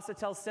Mufasa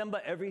tells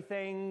Simba,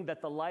 everything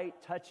that the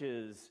light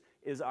touches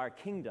is our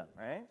kingdom,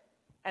 right?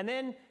 And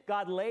then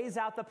God lays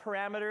out the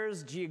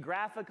parameters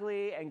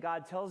geographically, and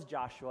God tells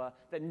Joshua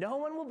that no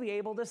one will be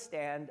able to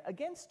stand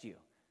against you.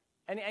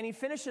 And he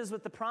finishes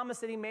with the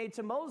promise that he made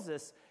to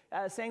Moses,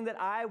 saying that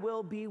I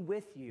will be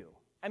with you.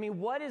 I mean,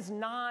 what is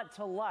not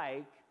to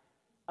like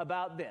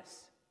about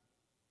this?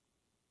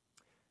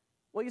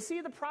 Well, you see,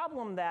 the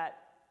problem that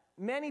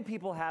many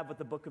people have with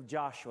the book of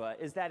Joshua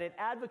is that it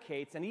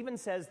advocates and even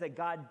says that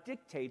God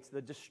dictates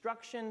the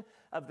destruction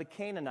of the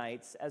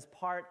Canaanites as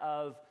part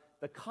of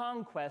the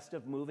conquest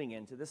of moving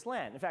into this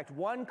land. In fact,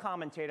 one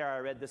commentator I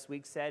read this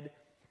week said,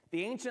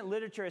 the ancient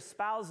literature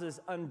espouses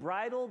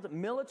unbridled,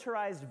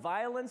 militarized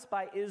violence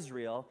by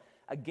Israel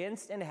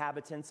against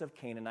inhabitants of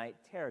Canaanite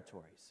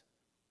territories.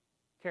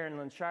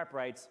 Carolyn Sharp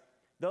writes,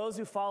 those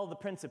who follow the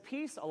Prince of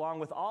Peace, along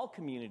with all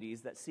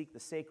communities that seek the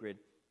sacred,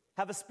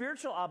 have a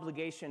spiritual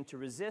obligation to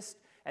resist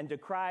and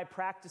decry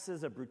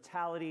practices of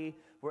brutality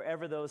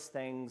wherever those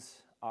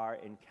things are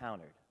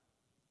encountered.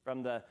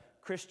 From the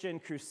Christian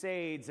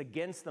crusades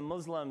against the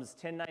Muslims,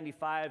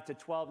 1095 to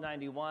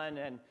 1291,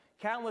 and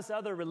countless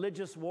other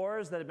religious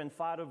wars that have been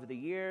fought over the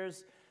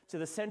years, to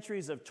the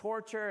centuries of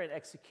torture and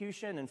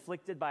execution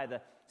inflicted by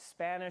the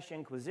Spanish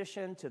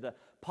Inquisition, to the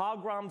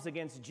pogroms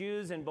against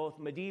Jews in both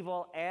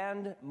medieval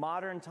and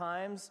modern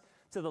times,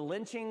 to the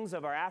lynchings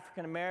of our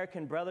African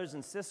American brothers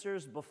and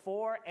sisters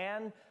before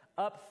and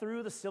up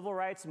through the civil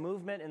rights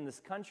movement in this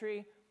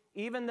country,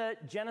 even the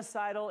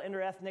genocidal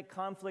interethnic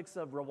conflicts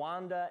of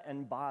Rwanda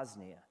and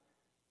Bosnia.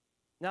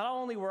 Not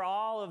only were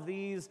all of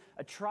these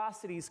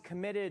atrocities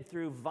committed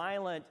through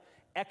violent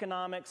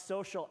economic,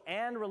 social,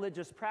 and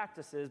religious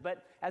practices,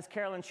 but as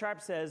Carolyn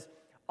Sharp says,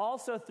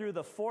 also through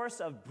the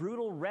force of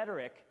brutal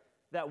rhetoric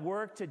that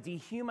worked to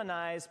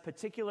dehumanize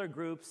particular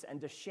groups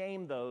and to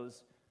shame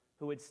those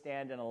who would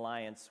stand in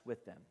alliance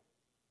with them.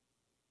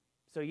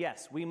 So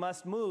yes, we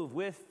must move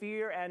with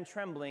fear and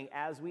trembling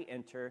as we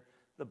enter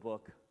the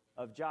book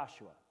of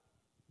Joshua.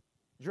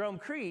 Jerome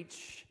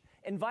Creech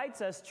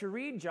invites us to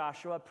read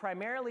Joshua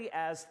primarily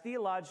as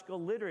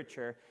theological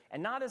literature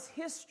and not as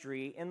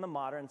history in the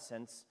modern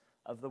sense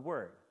of the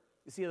word.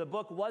 You see, the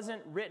book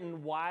wasn't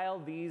written while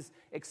these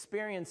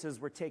experiences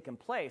were taking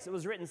place. It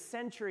was written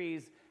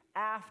centuries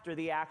after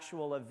the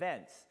actual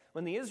events,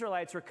 when the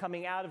Israelites were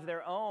coming out of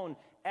their own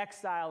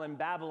exile in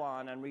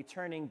Babylon and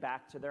returning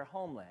back to their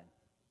homeland.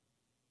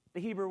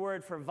 The Hebrew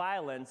word for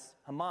violence,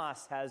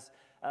 Hamas, has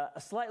a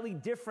slightly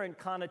different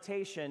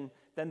connotation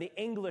than the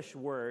English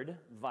word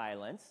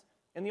violence.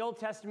 In the Old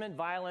Testament,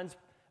 violence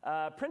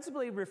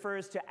principally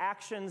refers to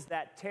actions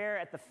that tear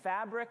at the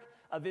fabric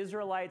of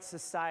Israelite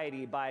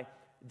society by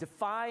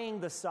defying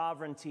the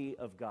sovereignty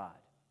of God,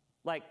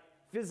 like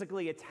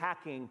physically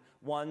attacking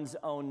one's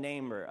own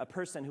neighbor, a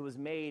person who was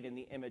made in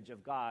the image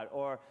of God,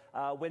 or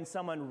when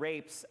someone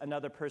rapes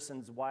another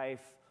person's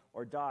wife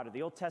or daughter.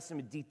 The Old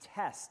Testament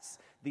detests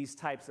these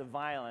types of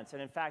violence,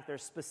 and in fact, there are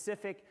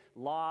specific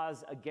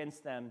laws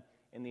against them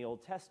in the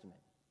Old Testament.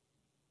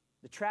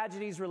 The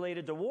tragedies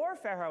related to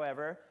warfare,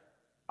 however,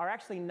 are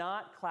actually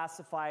not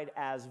classified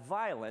as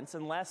violence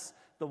unless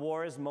the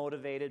war is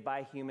motivated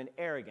by human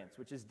arrogance,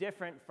 which is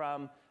different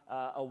from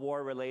a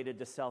war related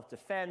to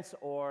self-defense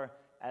or,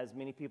 as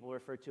many people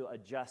refer to, a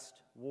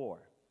just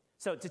war.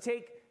 So to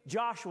take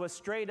Joshua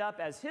straight up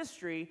as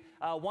history,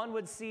 one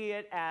would see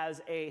it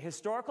as a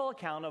historical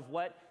account of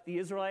what the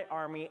Israelite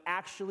army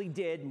actually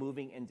did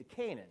moving into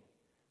Canaan.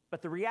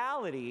 But the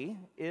reality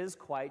is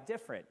quite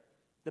different.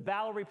 The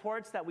battle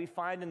reports that we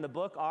find in the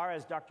book are,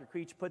 as Dr.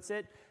 Creech puts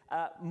it,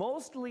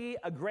 mostly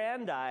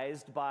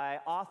aggrandized by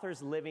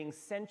authors living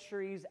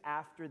centuries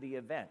after the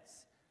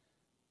events.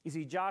 You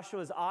see,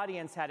 Joshua's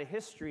audience had a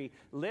history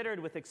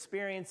littered with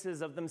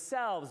experiences of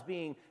themselves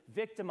being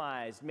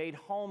victimized, made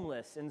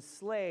homeless,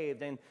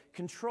 enslaved, and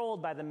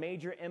controlled by the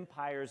major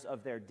empires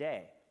of their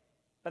day.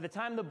 By the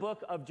time the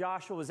book of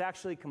Joshua was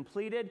actually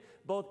completed,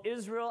 both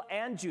Israel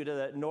and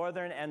Judah, the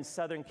northern and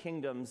southern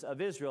kingdoms of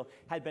Israel,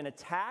 had been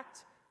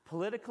attacked,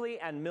 politically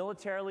and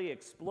militarily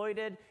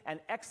exploited, and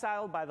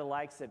exiled by the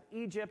likes of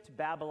Egypt,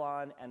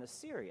 Babylon, and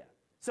Assyria.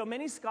 So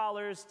many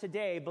scholars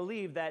today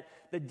believe that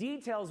the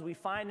details we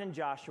find in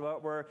Joshua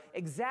were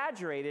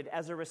exaggerated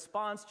as a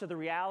response to the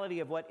reality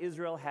of what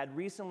Israel had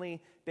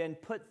recently been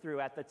put through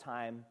at the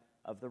time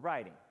of the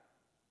writing.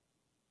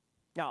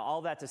 Now,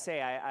 all that to say,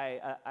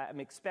 I'm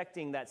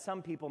expecting that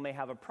some people may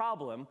have a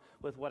problem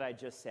with what I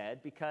just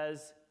said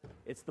because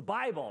it's the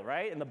Bible,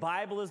 right? And the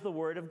Bible is the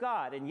Word of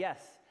God. And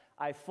yes,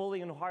 I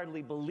fully and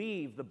heartedly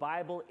believe the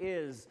Bible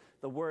is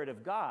the Word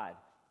of God.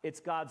 It's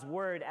God's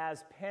Word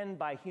as penned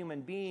by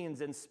human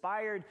beings,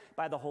 inspired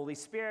by the Holy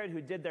Spirit,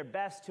 who did their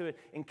best to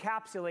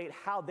encapsulate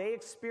how they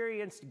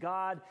experienced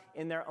God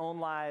in their own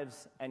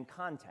lives and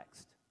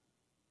context.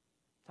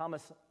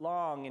 Thomas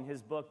Long, in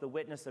his book, The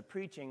Witness of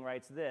Preaching,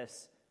 writes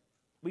this: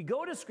 "We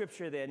go to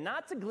Scripture then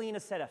not to glean a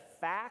set of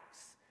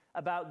facts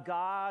about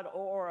God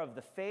or of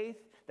the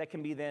faith that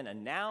can be then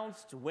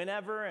announced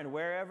whenever and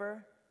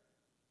wherever,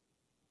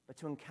 but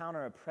to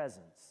encounter a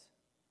presence,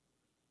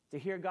 to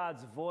hear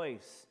God's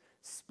voice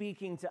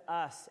speaking to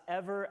us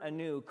ever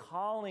anew,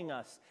 calling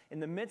us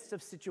in the midst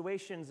of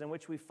situations in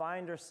which we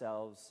find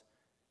ourselves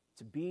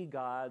to be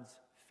God's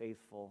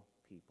faithful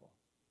people."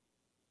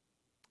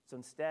 So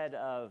instead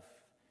of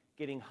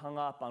getting hung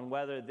up on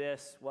whether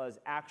this was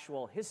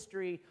actual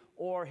history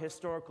or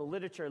historical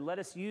literature, let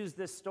us use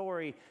this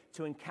story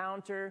to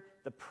encounter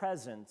the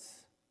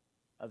presence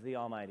of the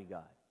Almighty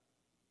God.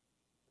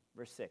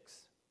 Verse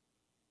 6.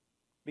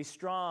 "Be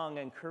strong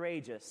and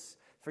courageous,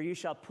 for you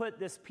shall put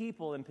this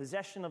people in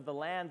possession of the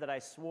land that I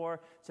swore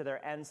to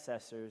their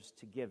ancestors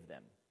to give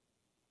them."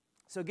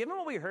 So given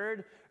what we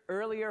heard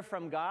earlier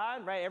from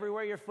God, right,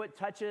 everywhere your foot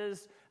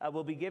touches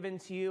will be given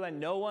to you, and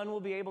no one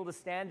will be able to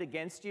stand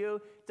against you,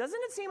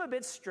 doesn't it seem a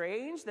bit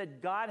strange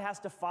that God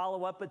has to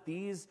follow up with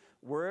these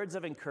words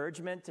of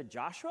encouragement to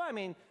Joshua? I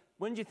mean,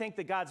 wouldn't you think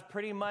that God's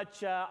pretty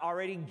much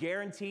already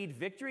guaranteed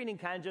victory and he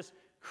kind of just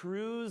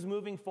cruise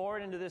moving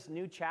forward into this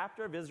new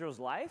chapter of Israel's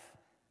life?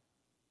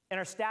 In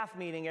our staff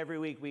meeting every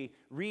week, we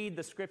read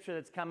the scripture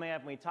that's coming up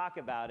and we talk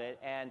about it.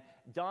 And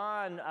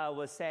Don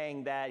was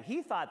saying that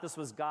he thought this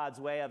was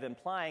God's way of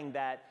implying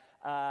that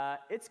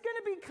it's going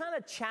to be kind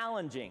of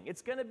challenging.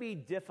 It's going to be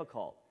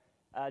difficult,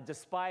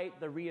 despite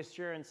the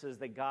reassurances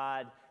that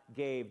God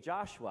gave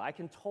Joshua. I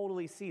can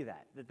totally see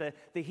that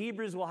the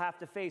Hebrews will have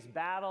to face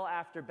battle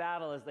after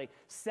battle as they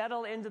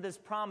settle into this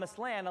promised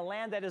land, a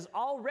land that has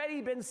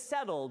already been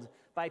settled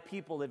by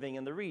people living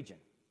in the region.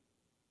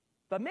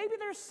 But maybe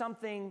there's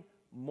something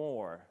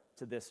more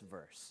to this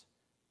verse.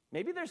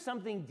 Maybe there's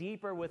something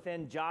deeper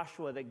within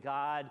Joshua that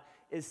God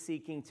is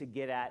seeking to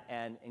get at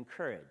and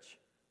encourage.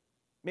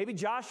 Maybe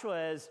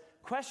Joshua is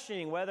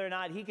questioning whether or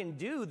not he can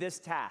do this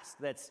task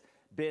that's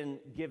been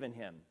given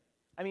him.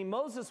 I mean,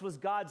 Moses was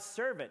God's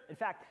servant. In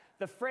fact,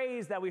 the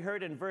phrase that we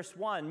heard in verse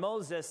 1,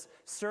 Moses,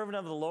 servant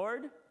of the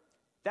Lord,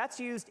 that's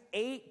used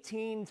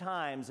 18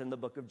 times in the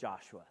book of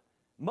Joshua.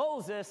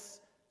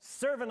 Moses,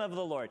 servant of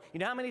the Lord. You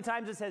know how many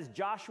times it says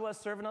Joshua,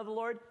 servant of the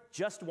Lord?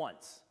 Just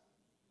once.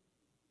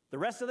 The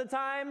rest of the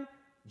time,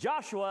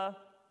 Joshua,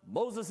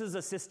 Moses'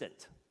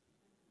 assistant.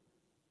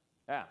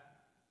 Yeah.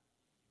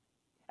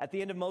 At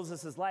the end of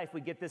Moses' life, we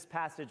get this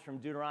passage from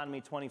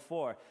Deuteronomy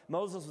 24.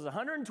 Moses was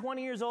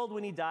 120 years old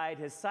when he died.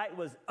 His sight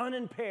was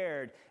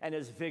unimpaired, and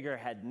his vigor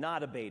had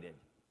not abated.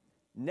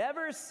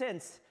 Never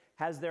since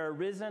has there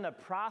arisen a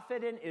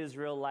prophet in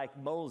Israel like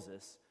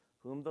Moses,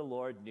 whom the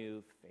Lord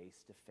knew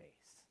face to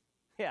face.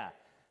 Yeah,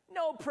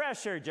 no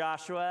pressure,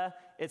 Joshua.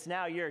 It's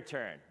now your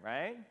turn,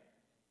 right?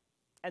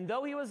 And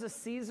though he was a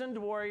seasoned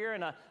warrior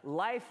and a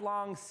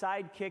lifelong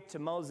sidekick to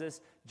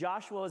Moses,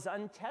 Joshua was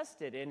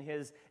untested in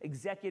his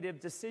executive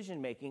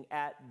decision-making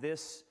at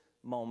this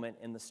moment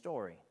in the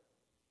story.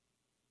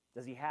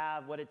 Does he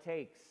have what it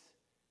takes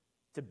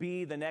to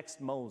be the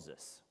next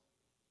Moses?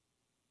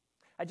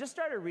 I just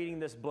started reading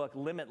this book,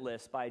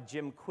 Limitless, by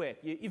Jim Quick.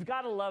 You've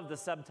got to love the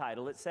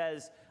subtitle. It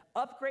says,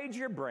 "Upgrade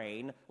your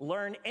brain,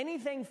 learn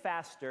anything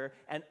faster,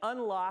 and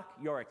unlock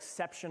your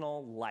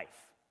exceptional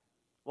life."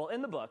 Well,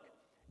 in the book,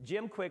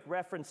 Jim Quick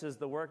references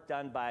the work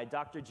done by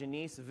Dr.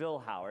 Janice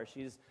Vilhauer.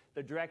 She's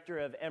the director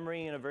of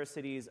Emory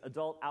University's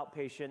Adult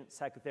Outpatient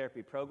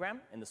Psychotherapy Program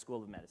in the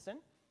School of Medicine.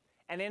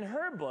 And in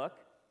her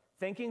book,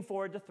 Thinking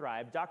Forward to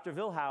Thrive, Dr.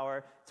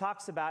 Vilhauer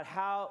talks about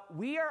how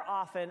we are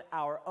often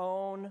our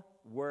own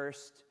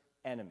worst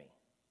enemy.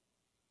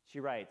 She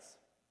writes,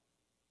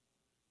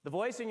 "The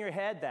voice in your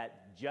head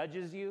that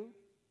judges you,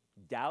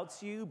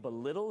 doubts you,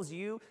 belittles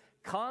you,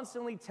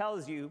 constantly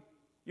tells you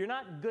you're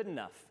not good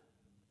enough,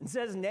 and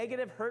says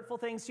negative, hurtful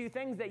things to you,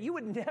 things that you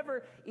would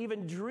never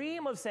even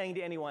dream of saying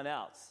to anyone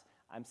else.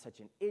 I'm such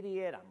an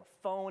idiot, I'm a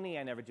phony,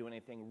 I never do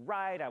anything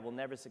right, I will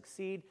never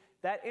succeed."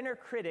 That inner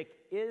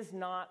critic is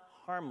not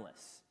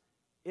harmless.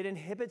 It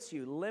inhibits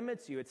you,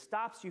 limits you. It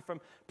stops you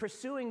from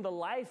pursuing the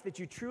life that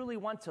you truly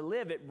want to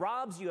live. It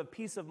robs you of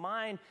peace of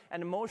mind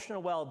and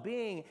emotional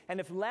well-being.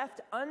 And if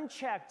left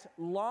unchecked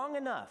long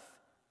enough,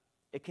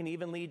 it can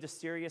even lead to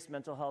serious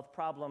mental health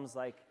problems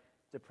like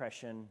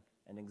depression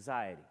and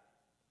anxiety.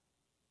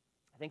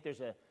 I think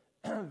there's a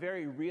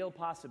very real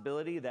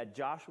possibility that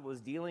Joshua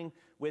was dealing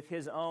with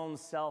his own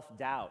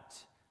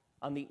self-doubt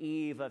on the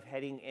eve of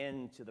heading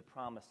into the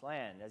promised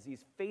land, as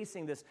he's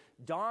facing this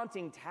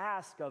daunting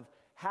task of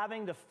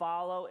having to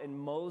follow in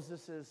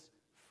Moses'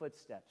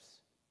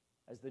 footsteps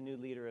as the new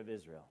leader of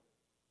Israel.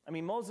 I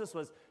mean, Moses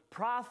was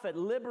prophet,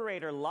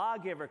 liberator,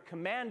 lawgiver,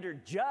 commander,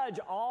 judge,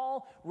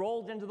 all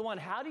rolled into the one.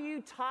 How do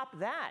you top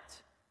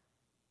that?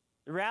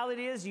 The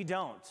reality is you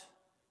don't,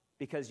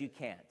 because you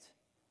can't.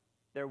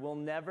 There will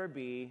never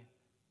be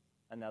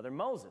another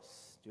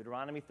Moses.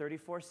 Deuteronomy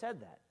 34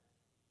 said that.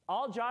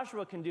 All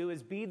Joshua can do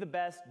is be the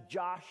best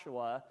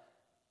Joshua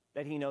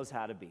that he knows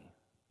how to be.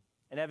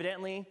 And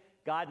evidently,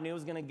 God knew it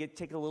was going to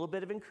take a little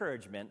bit of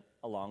encouragement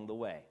along the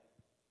way.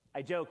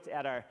 I joked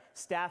at our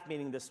staff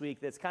meeting this week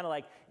that it's kind of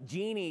like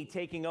Jeannie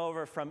taking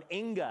over from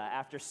Inga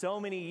after so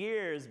many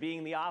years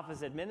being the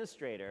office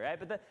administrator, right?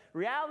 But the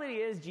reality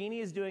is Jeannie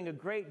is doing a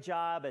great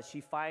job as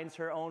she finds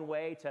her own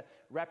way to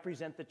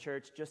represent the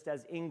church just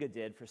as Inga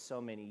did for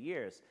so many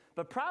years.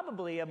 But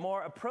probably a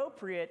more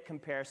appropriate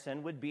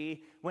comparison would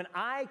be when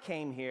I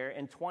came here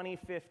in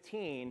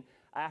 2015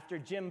 after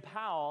Jim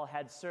Powell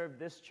had served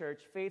this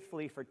church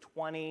faithfully for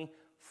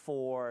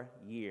 24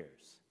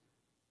 years.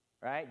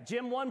 Right?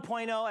 Jim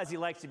 1.0, as he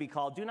likes to be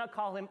called. Do not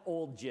call him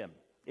old Jim.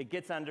 It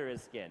gets under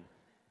his skin.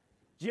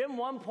 Jim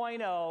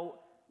 1.0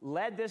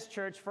 led this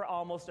church for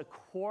almost a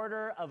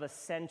quarter of a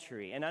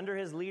century. And under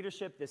his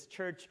leadership, this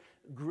church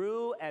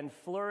grew and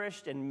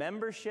flourished in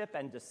membership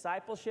and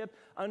discipleship.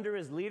 Under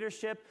his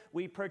leadership,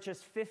 we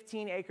purchased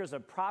 15 acres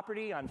of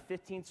property on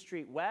 15th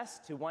Street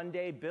West to one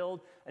day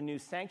build a new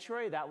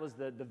sanctuary. That was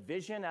the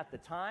vision at the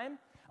time.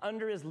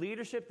 Under his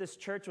leadership, this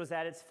church was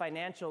at its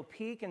financial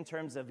peak in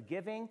terms of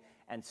giving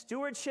and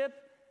stewardship,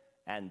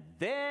 and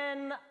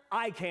then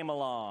I came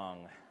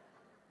along.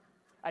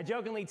 I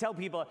jokingly tell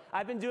people,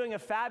 I've been doing a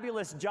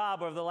fabulous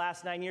job over the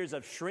last 9 years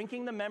of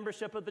shrinking the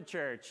membership of the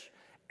church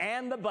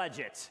and the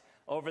budget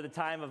over the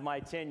time of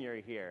my tenure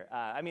here.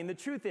 The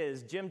truth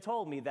is, Jim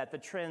told me that the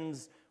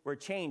trends were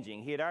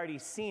changing. He had already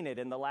seen it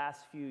in the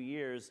last few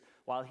years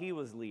while he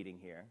was leading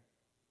here.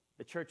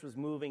 The church was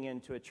moving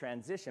into a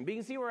transition. But you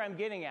can see where I'm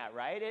getting at,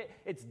 right?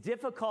 It's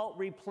difficult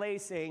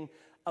replacing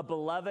a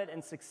beloved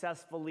and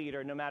successful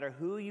leader, no matter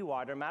who you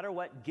are, no matter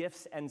what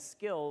gifts and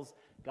skills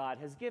God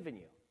has given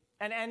you.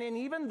 And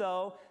even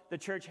though the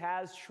church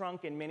has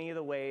shrunk in many of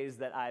the ways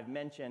that I've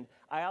mentioned,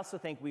 I also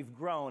think we've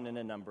grown in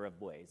a number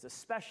of ways,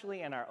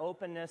 especially in our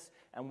openness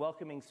and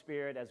welcoming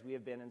spirit as we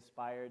have been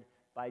inspired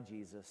by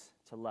Jesus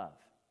to love.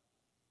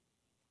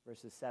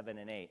 Verses 7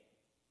 and 8.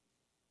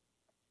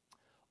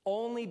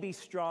 Only be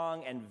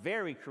strong and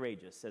very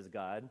courageous, says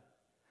God,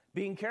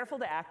 being careful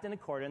to act in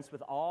accordance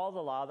with all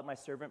the law that my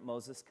servant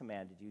Moses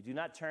commanded you. Do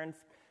not turn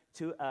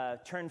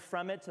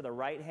from it to the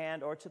right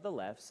hand or to the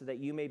left, so that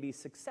you may be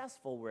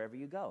successful wherever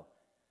you go.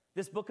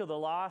 This book of the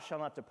law shall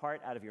not depart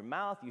out of your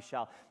mouth. You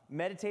shall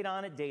meditate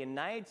on it day and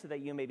night, so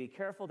that you may be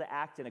careful to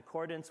act in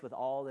accordance with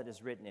all that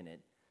is written in it.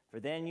 For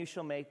then you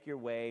shall make your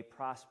way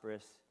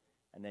prosperous,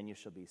 and then you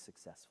shall be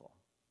successful.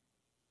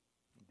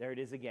 There it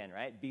is again,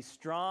 right? Be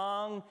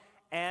strong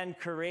and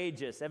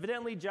courageous.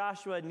 Evidently,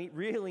 Joshua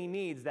really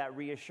needs that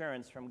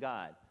reassurance from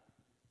God.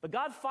 But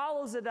God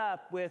follows it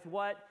up with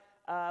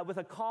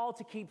a call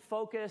to keep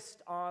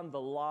focused on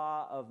the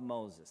law of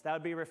Moses. That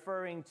would be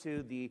referring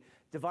to the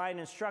divine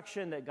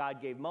instruction that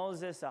God gave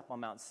Moses up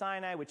on Mount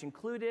Sinai, which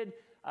included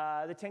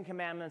the Ten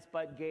Commandments,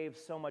 but gave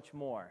so much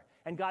more.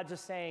 And God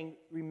just saying,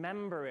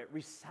 remember it,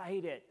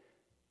 recite it,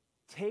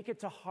 take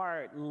it to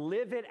heart,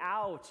 live it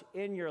out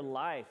in your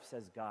life,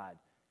 says God.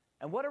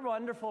 And what a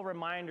wonderful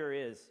reminder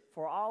is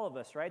for all of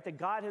us, right? That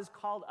God has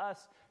called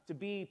us to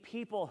be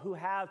people who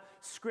have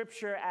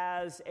Scripture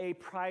as a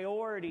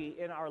priority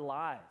in our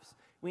lives.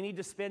 We need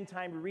to spend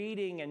time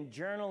reading and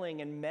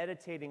journaling and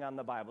meditating on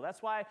the Bible.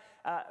 That's why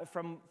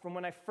from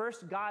when I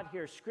first got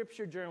here,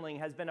 Scripture journaling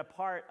has been a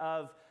part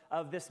of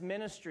this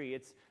ministry.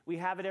 We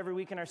have it every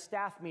week in our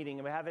staff meeting,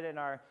 and we have it in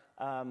our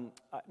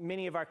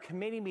many of our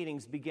committee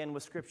meetings begin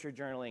with Scripture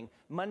journaling.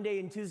 Monday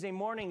and Tuesday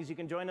mornings, you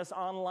can join us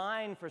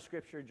online for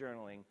Scripture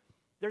journaling.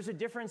 There's a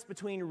difference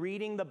between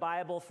reading the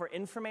Bible for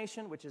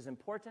information, which is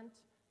important,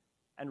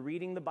 and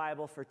reading the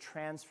Bible for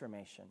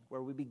transformation,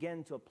 where we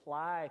begin to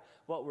apply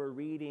what we're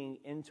reading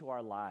into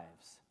our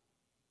lives.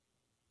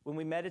 When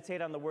we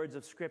meditate on the words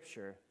of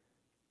Scripture,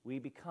 we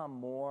become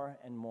more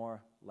and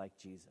more like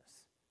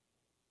Jesus.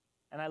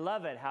 And I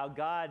love it how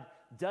God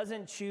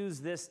doesn't choose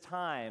this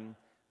time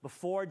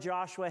before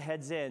Joshua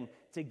heads in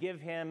to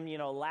give him,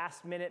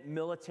 last-minute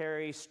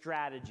military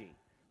strategy.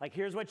 Like,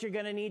 here's what you're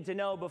going to need to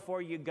know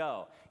before you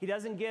go. He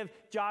doesn't give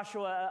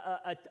Joshua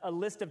a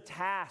list of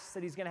tasks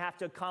that he's going to have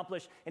to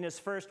accomplish in his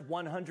first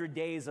 100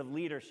 days of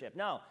leadership.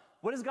 No.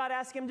 What does God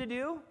ask him to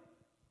do?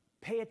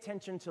 Pay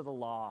attention to the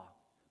law.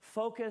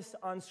 Focus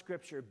on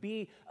Scripture.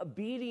 Be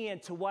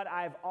obedient to what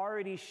I've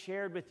already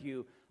shared with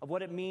you of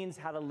what it means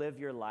how to live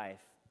your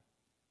life.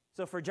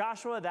 So for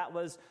Joshua, that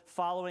was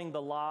following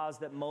the laws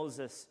that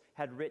Moses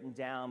had written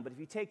down. But if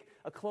you take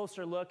a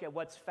closer look at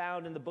what's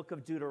found in the book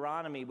of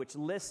Deuteronomy, which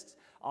lists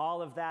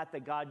all of that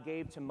God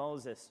gave to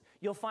Moses,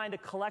 you'll find a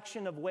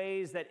collection of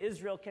ways that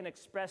Israel can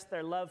express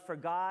their love for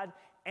God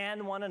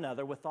and one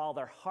another with all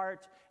their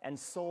heart and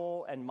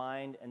soul and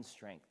mind and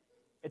strength.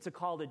 It's a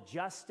call to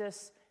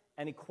justice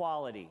and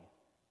equality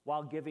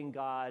while giving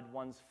God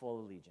one's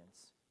full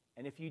allegiance.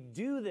 And if you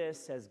do this,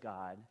 says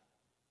God,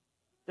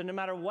 then no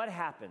matter what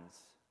happens,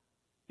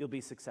 you'll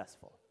be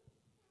successful.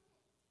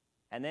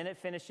 And then it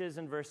finishes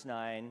in verse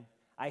 9,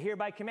 I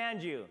hereby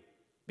command you,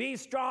 be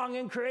strong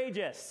and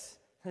courageous,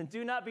 and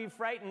do not be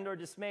frightened or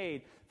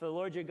dismayed, for the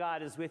Lord your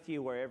God is with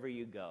you wherever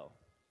you go.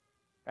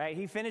 Right?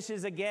 He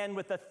finishes again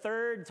with the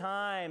third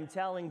time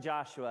telling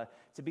Joshua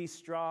to be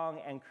strong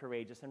and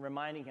courageous and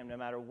reminding him no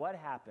matter what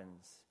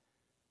happens,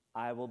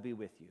 I will be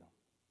with you.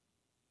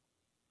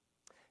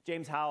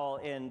 James Howell,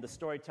 in the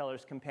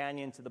Storyteller's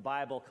Companion to the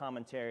Bible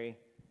commentary,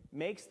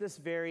 makes this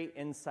very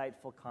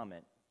insightful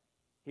comment.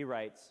 He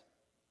writes,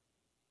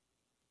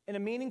 in a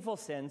meaningful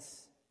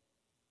sense,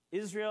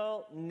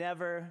 Israel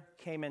never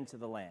came into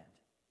the land.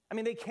 I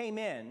mean, they came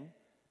in,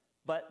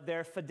 but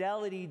their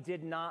fidelity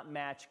did not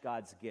match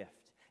God's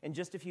gift. In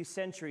just a few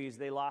centuries,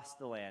 they lost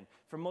the land.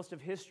 For most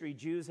of history,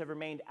 Jews have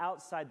remained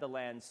outside the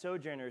land,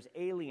 sojourners,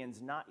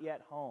 aliens, not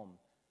yet home.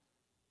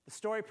 The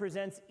story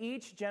presents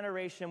each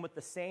generation with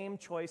the same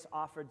choice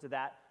offered to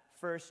that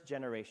first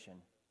generation.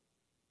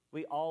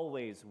 We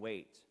always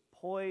wait,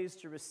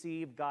 poised to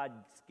receive God's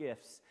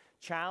gifts,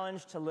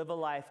 challenged to live a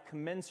life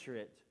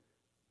commensurate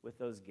with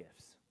those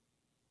gifts.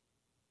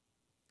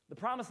 The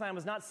Promised Land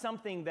was not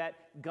something that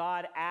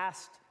God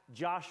asked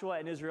Joshua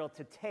and Israel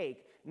to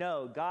take.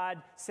 No,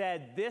 God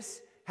said,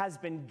 this has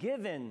been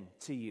given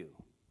to you.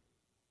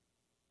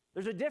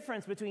 There's a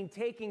difference between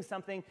taking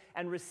something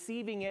and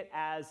receiving it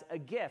as a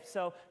gift.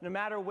 So no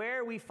matter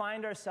where we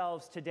find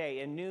ourselves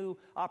today in new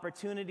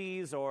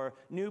opportunities or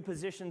new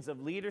positions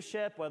of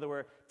leadership, whether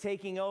we're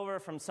taking over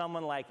from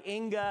someone like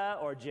Inga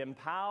or Jim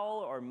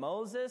Powell or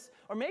Moses,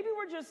 or maybe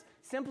we're just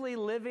simply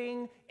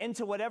living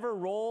into whatever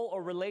role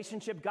or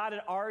relationship God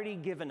had already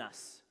given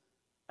us,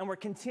 and we're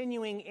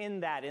continuing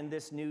in that in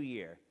this new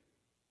year.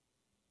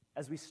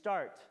 As we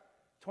start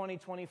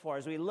 2024,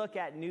 as we look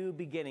at new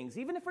beginnings,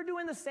 even if we're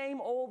doing the same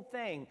old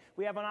thing,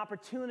 we have an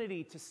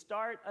opportunity to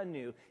start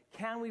anew.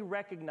 Can we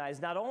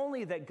recognize not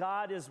only that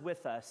God is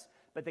with us,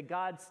 but that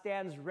God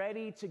stands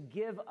ready to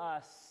give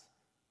us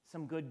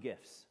some good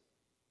gifts?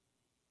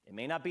 It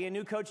may not be a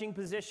new coaching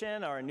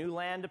position or a new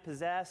land to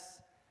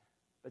possess,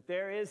 but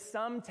there is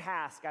some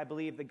task, I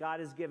believe, that God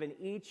has given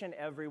each and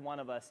every one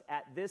of us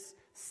at this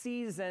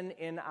season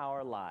in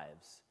our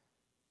lives.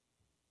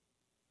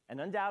 And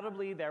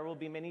undoubtedly, there will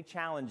be many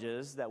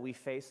challenges that we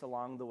face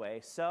along the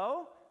way.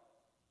 So,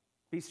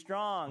 be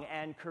strong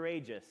and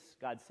courageous,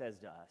 God says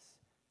to us.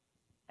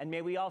 And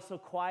may we also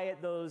quiet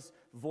those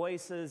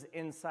voices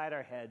inside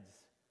our heads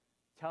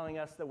telling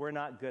us that we're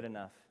not good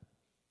enough.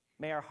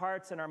 May our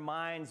hearts and our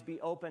minds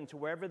be open to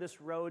wherever this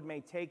road may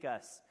take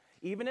us,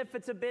 even if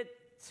it's a bit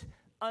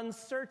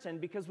uncertain,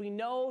 because we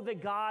know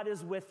that God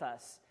is with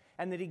us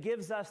and that he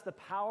gives us the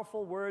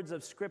powerful words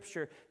of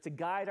Scripture to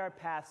guide our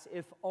paths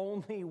if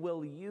only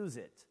we'll use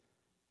it.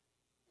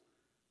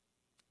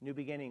 New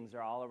beginnings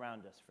are all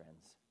around us,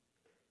 friends.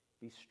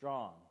 Be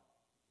strong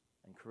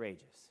and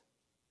courageous.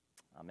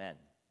 Amen.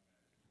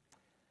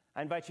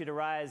 I invite you to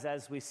rise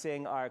as we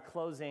sing our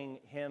closing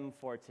hymn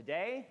for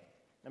today,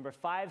 number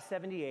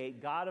 578,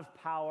 God of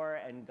Power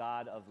and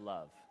God of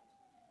Love,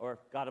 or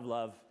God of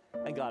Love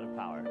and God of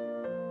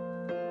Power.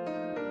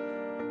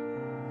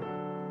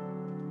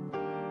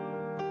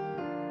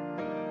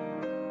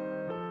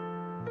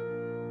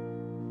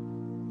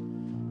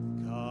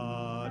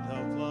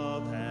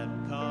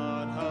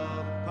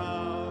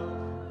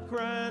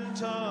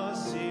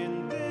 Us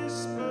in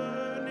this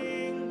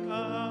burning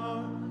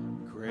hour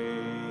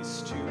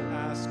grace to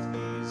ask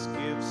these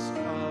gifts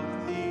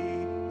of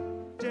thee,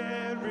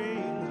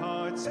 daring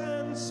hearts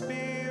and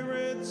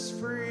spirits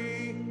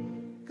free,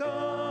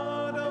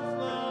 God of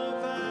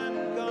love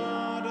and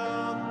God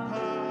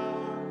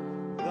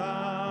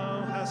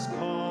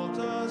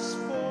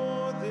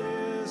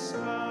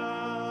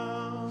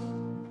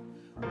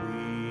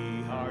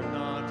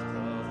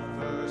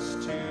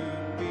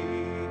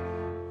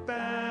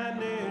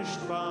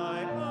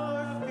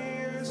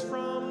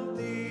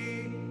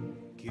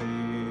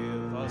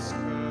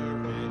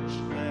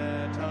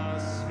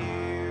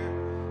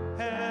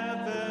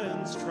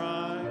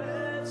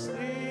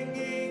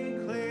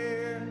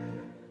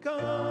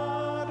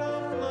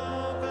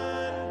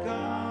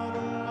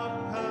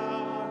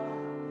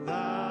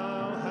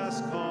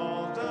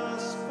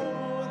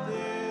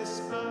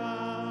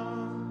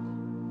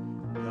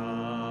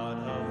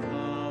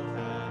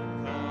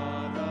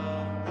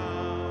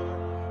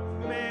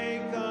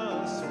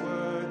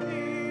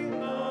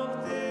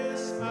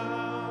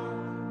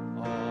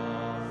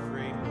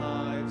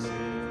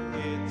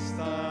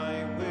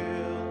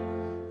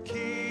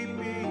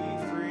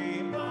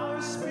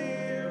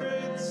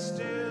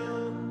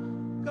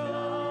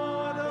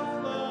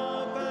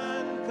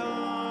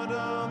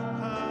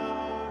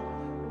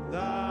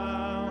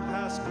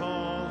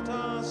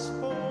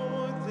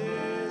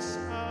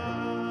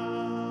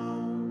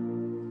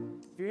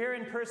here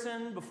in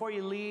person, before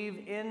you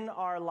leave, in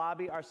our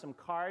lobby are some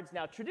cards.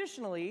 Now,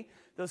 traditionally,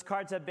 those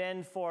cards have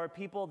been for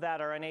people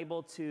that are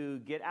unable to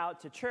get out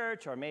to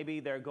church, or maybe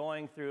they're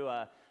going through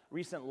a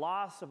recent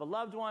loss of a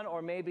loved one,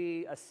 or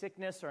maybe a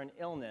sickness or an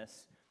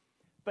illness.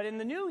 But in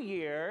the new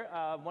year,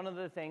 one of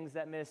the things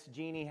that Miss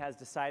Jeannie has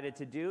decided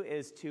to do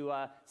is to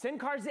send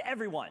cards to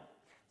everyone.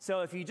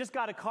 So if you just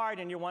got a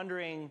card and you're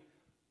wondering,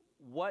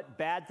 what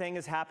bad thing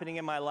is happening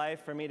in my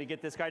life for me to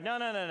get this card? No.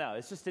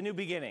 It's just a new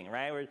beginning,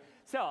 right?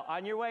 So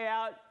on your way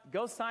out,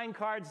 go sign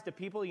cards to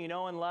people you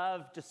know and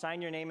love. Just sign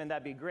your name, and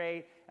that'd be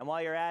great. And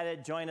while you're at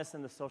it, join us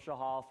in the social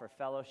hall for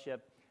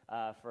fellowship,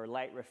 for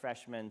light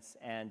refreshments,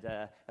 and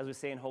as we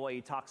say in Hawaii,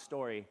 talk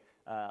story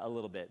a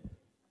little bit.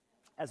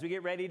 As we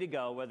get ready to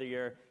go, whether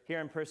you're here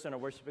in person or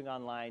worshiping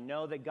online,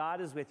 know that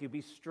God is with you.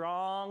 Be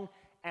strong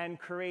and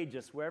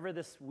courageous wherever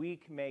this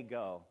week may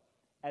go,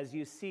 as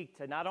you seek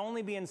to not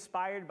only be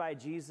inspired by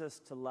Jesus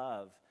to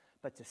love,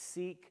 but to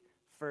seek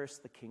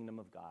first the kingdom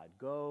of God.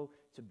 Go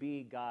to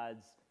be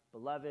God's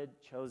beloved,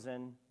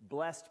 chosen,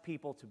 blessed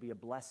people, to be a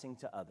blessing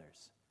to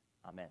others.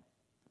 Amen.